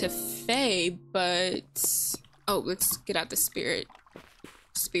would talk to Faye, but... Oh, let's get out the spirit.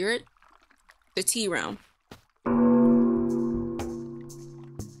 Spirit? The tea realm.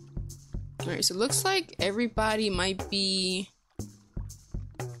 Alright, so it looks like everybody might be...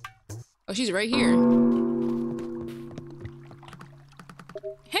 Oh, she's right here.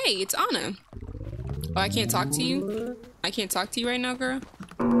 Hey, it's Anna. Oh, I can't talk to you? I can't talk to you right now, girl?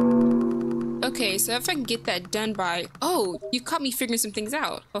 Okay, so if I can get that done by... Oh, you caught me figuring some things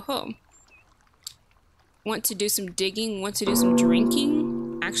out. Oh-ho. Want to do some digging? Want to do some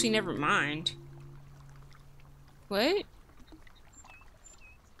drinking? Actually, never mind. What?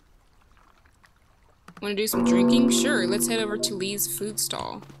 Want to do some drinking? Sure, let's head over to Lee's food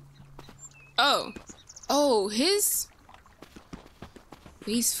stall. Oh. Oh, his...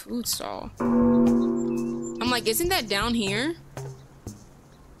 Lee's food stall. I'm like, isn't that down here?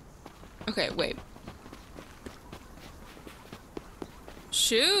 Okay, wait.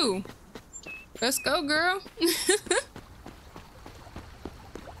 Shoo! Let's go, girl!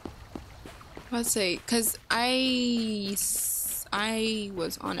 Let's say, cause I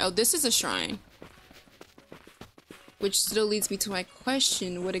was on... Oh, this is a shrine. Which still leads me to my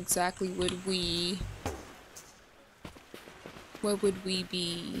question, what exactly would we... What would we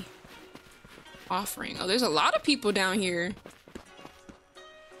be offering? Oh, there's a lot of people down here.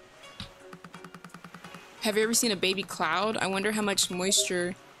 Have you ever seen a baby cloud? I wonder how much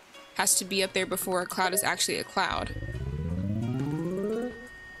moisture has to be up there before a cloud is actually a cloud.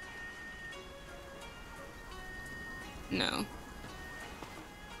 No.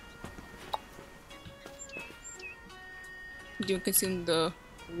 Do you consume the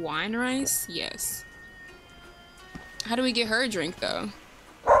wine rice? Yes. How do we get her a drink, though?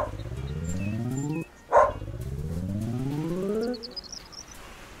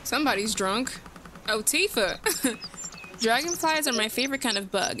 Somebody's drunk. Oh, Tifa. Dragonflies are my favorite kind of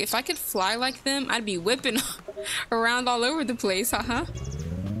bug. If I could fly like them, I'd be whipping around all over the place, haha.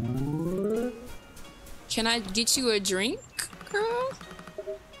 Can I get you a drink, girl?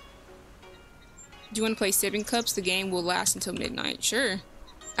 Do you want to play Sipping Cups? The game will last until midnight. Sure.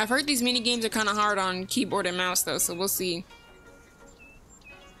 I've heard these mini games are kind of hard on keyboard and mouse, though, so we'll see.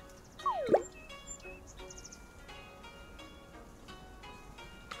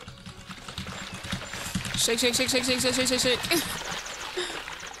 Shake, shake, shake, shake, shake, shake, shake, shake, shake.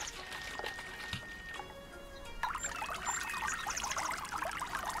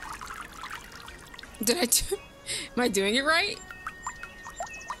 Did I do... Am I doing it right?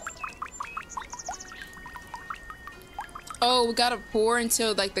 Oh, we gotta pour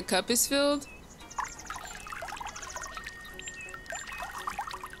until, like, the cup is filled?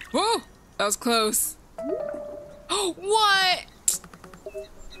 Whoa! That was close. Oh, what?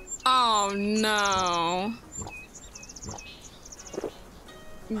 Oh, no.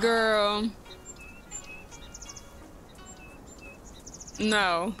 Girl.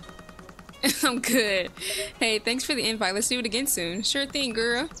 No. I'm good. Hey, thanks for the invite. Let's do it again soon. Sure thing,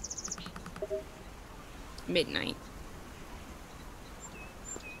 girl. Midnight.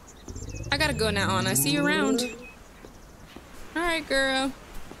 I gotta go now, Anna. See you around. Alright, girl.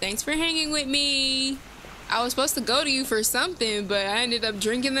 Thanks for hanging with me. I was supposed to go to you for something, but I ended up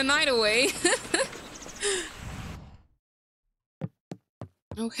drinking the night away.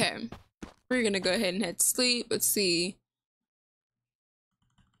 Okay. We're gonna go ahead and head to sleep. Let's see.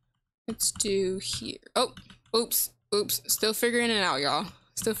 Let's do here. Oh, oops. Oops. Still figuring it out, y'all.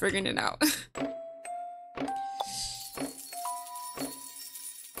 Still figuring it out.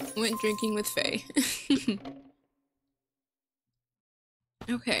 Went drinking with Faye.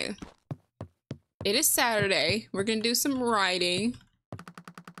 Okay. It is Saturday. We're gonna do some writing.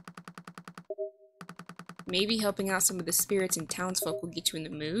 Maybe helping out some of the spirits and townsfolk will get you in the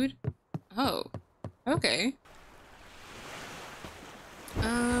mood. Oh, okay.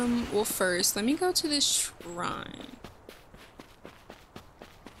 Well, first, let me go to this shrine.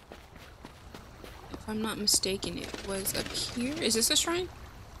 If I'm not mistaken, it was up here. Is this a shrine?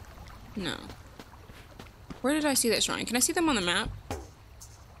 No. Where did I see that shrine? Can I see them on the map?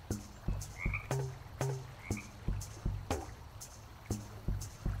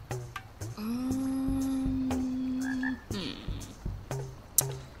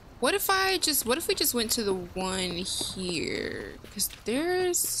 What if we just went to the one here? Because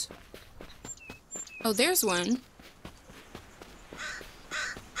there's... Oh, there's one.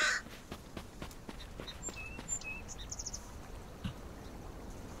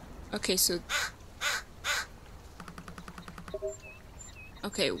 Okay, so...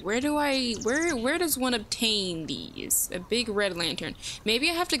 Okay, where does one obtain these? A big red lantern. Maybe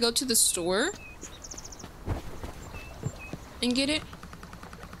I have to go to the store and get it?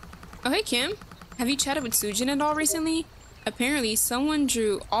 Oh, hey, Kim. Have you chatted with Sujin at all recently? Apparently, someone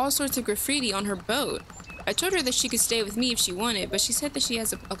drew all sorts of graffiti on her boat. I told her that she could stay with me if she wanted, but she said that she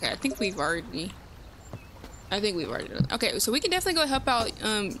has a... Okay, I think we've already... Okay, so we can definitely go help out,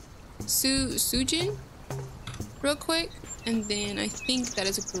 Sujin real quick. And then I think that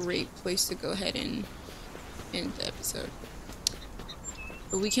is a great place to go ahead and end the episode.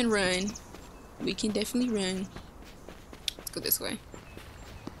 But we can run. We can definitely run. Let's go this way.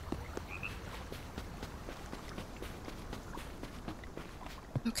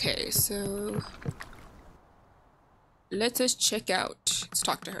 Okay, so let us check out. Let's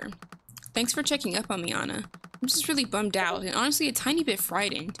talk to her. Thanks for checking up on me, Anna. I'm just really bummed out and honestly a tiny bit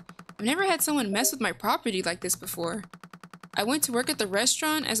frightened. I've never had someone mess with my property like this before. I went to work at the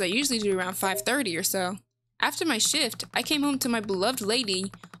restaurant as I usually do around 5:30 or so. After my shift, I came home to my beloved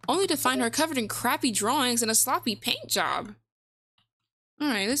lady only to find her covered in crappy drawings and a sloppy paint job.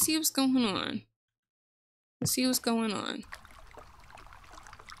 Alright, let's see what's going on. Let's see what's going on.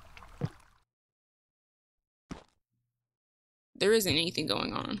 There isn't anything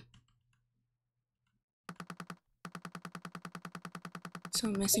going on. So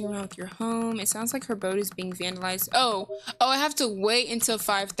messing around with your home. It sounds like her boat is being vandalized. Oh, I have to wait until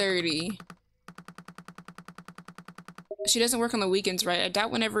 5:30. She doesn't work on the weekends, right? I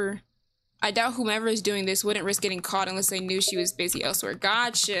doubt whomever is doing this wouldn't risk getting caught unless they knew she was busy elsewhere.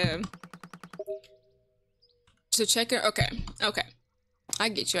 Gotcha. So check her. Okay. I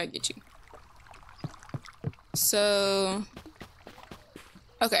get you. So,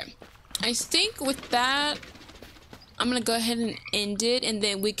 okay. I think with that, I'm gonna go ahead and end it, and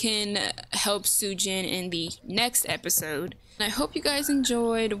then we can help Sujin in the next episode. And I hope you guys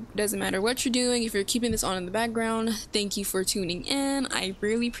enjoyed. Doesn't matter what you're doing, if you're keeping this on in the background, thank you for tuning in. I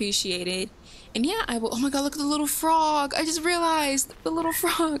really appreciate it. And yeah, I will. Oh my god, look at the little frog. I just realized the little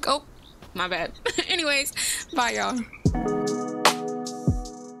frog. Oh, my bad. Anyways, bye y'all.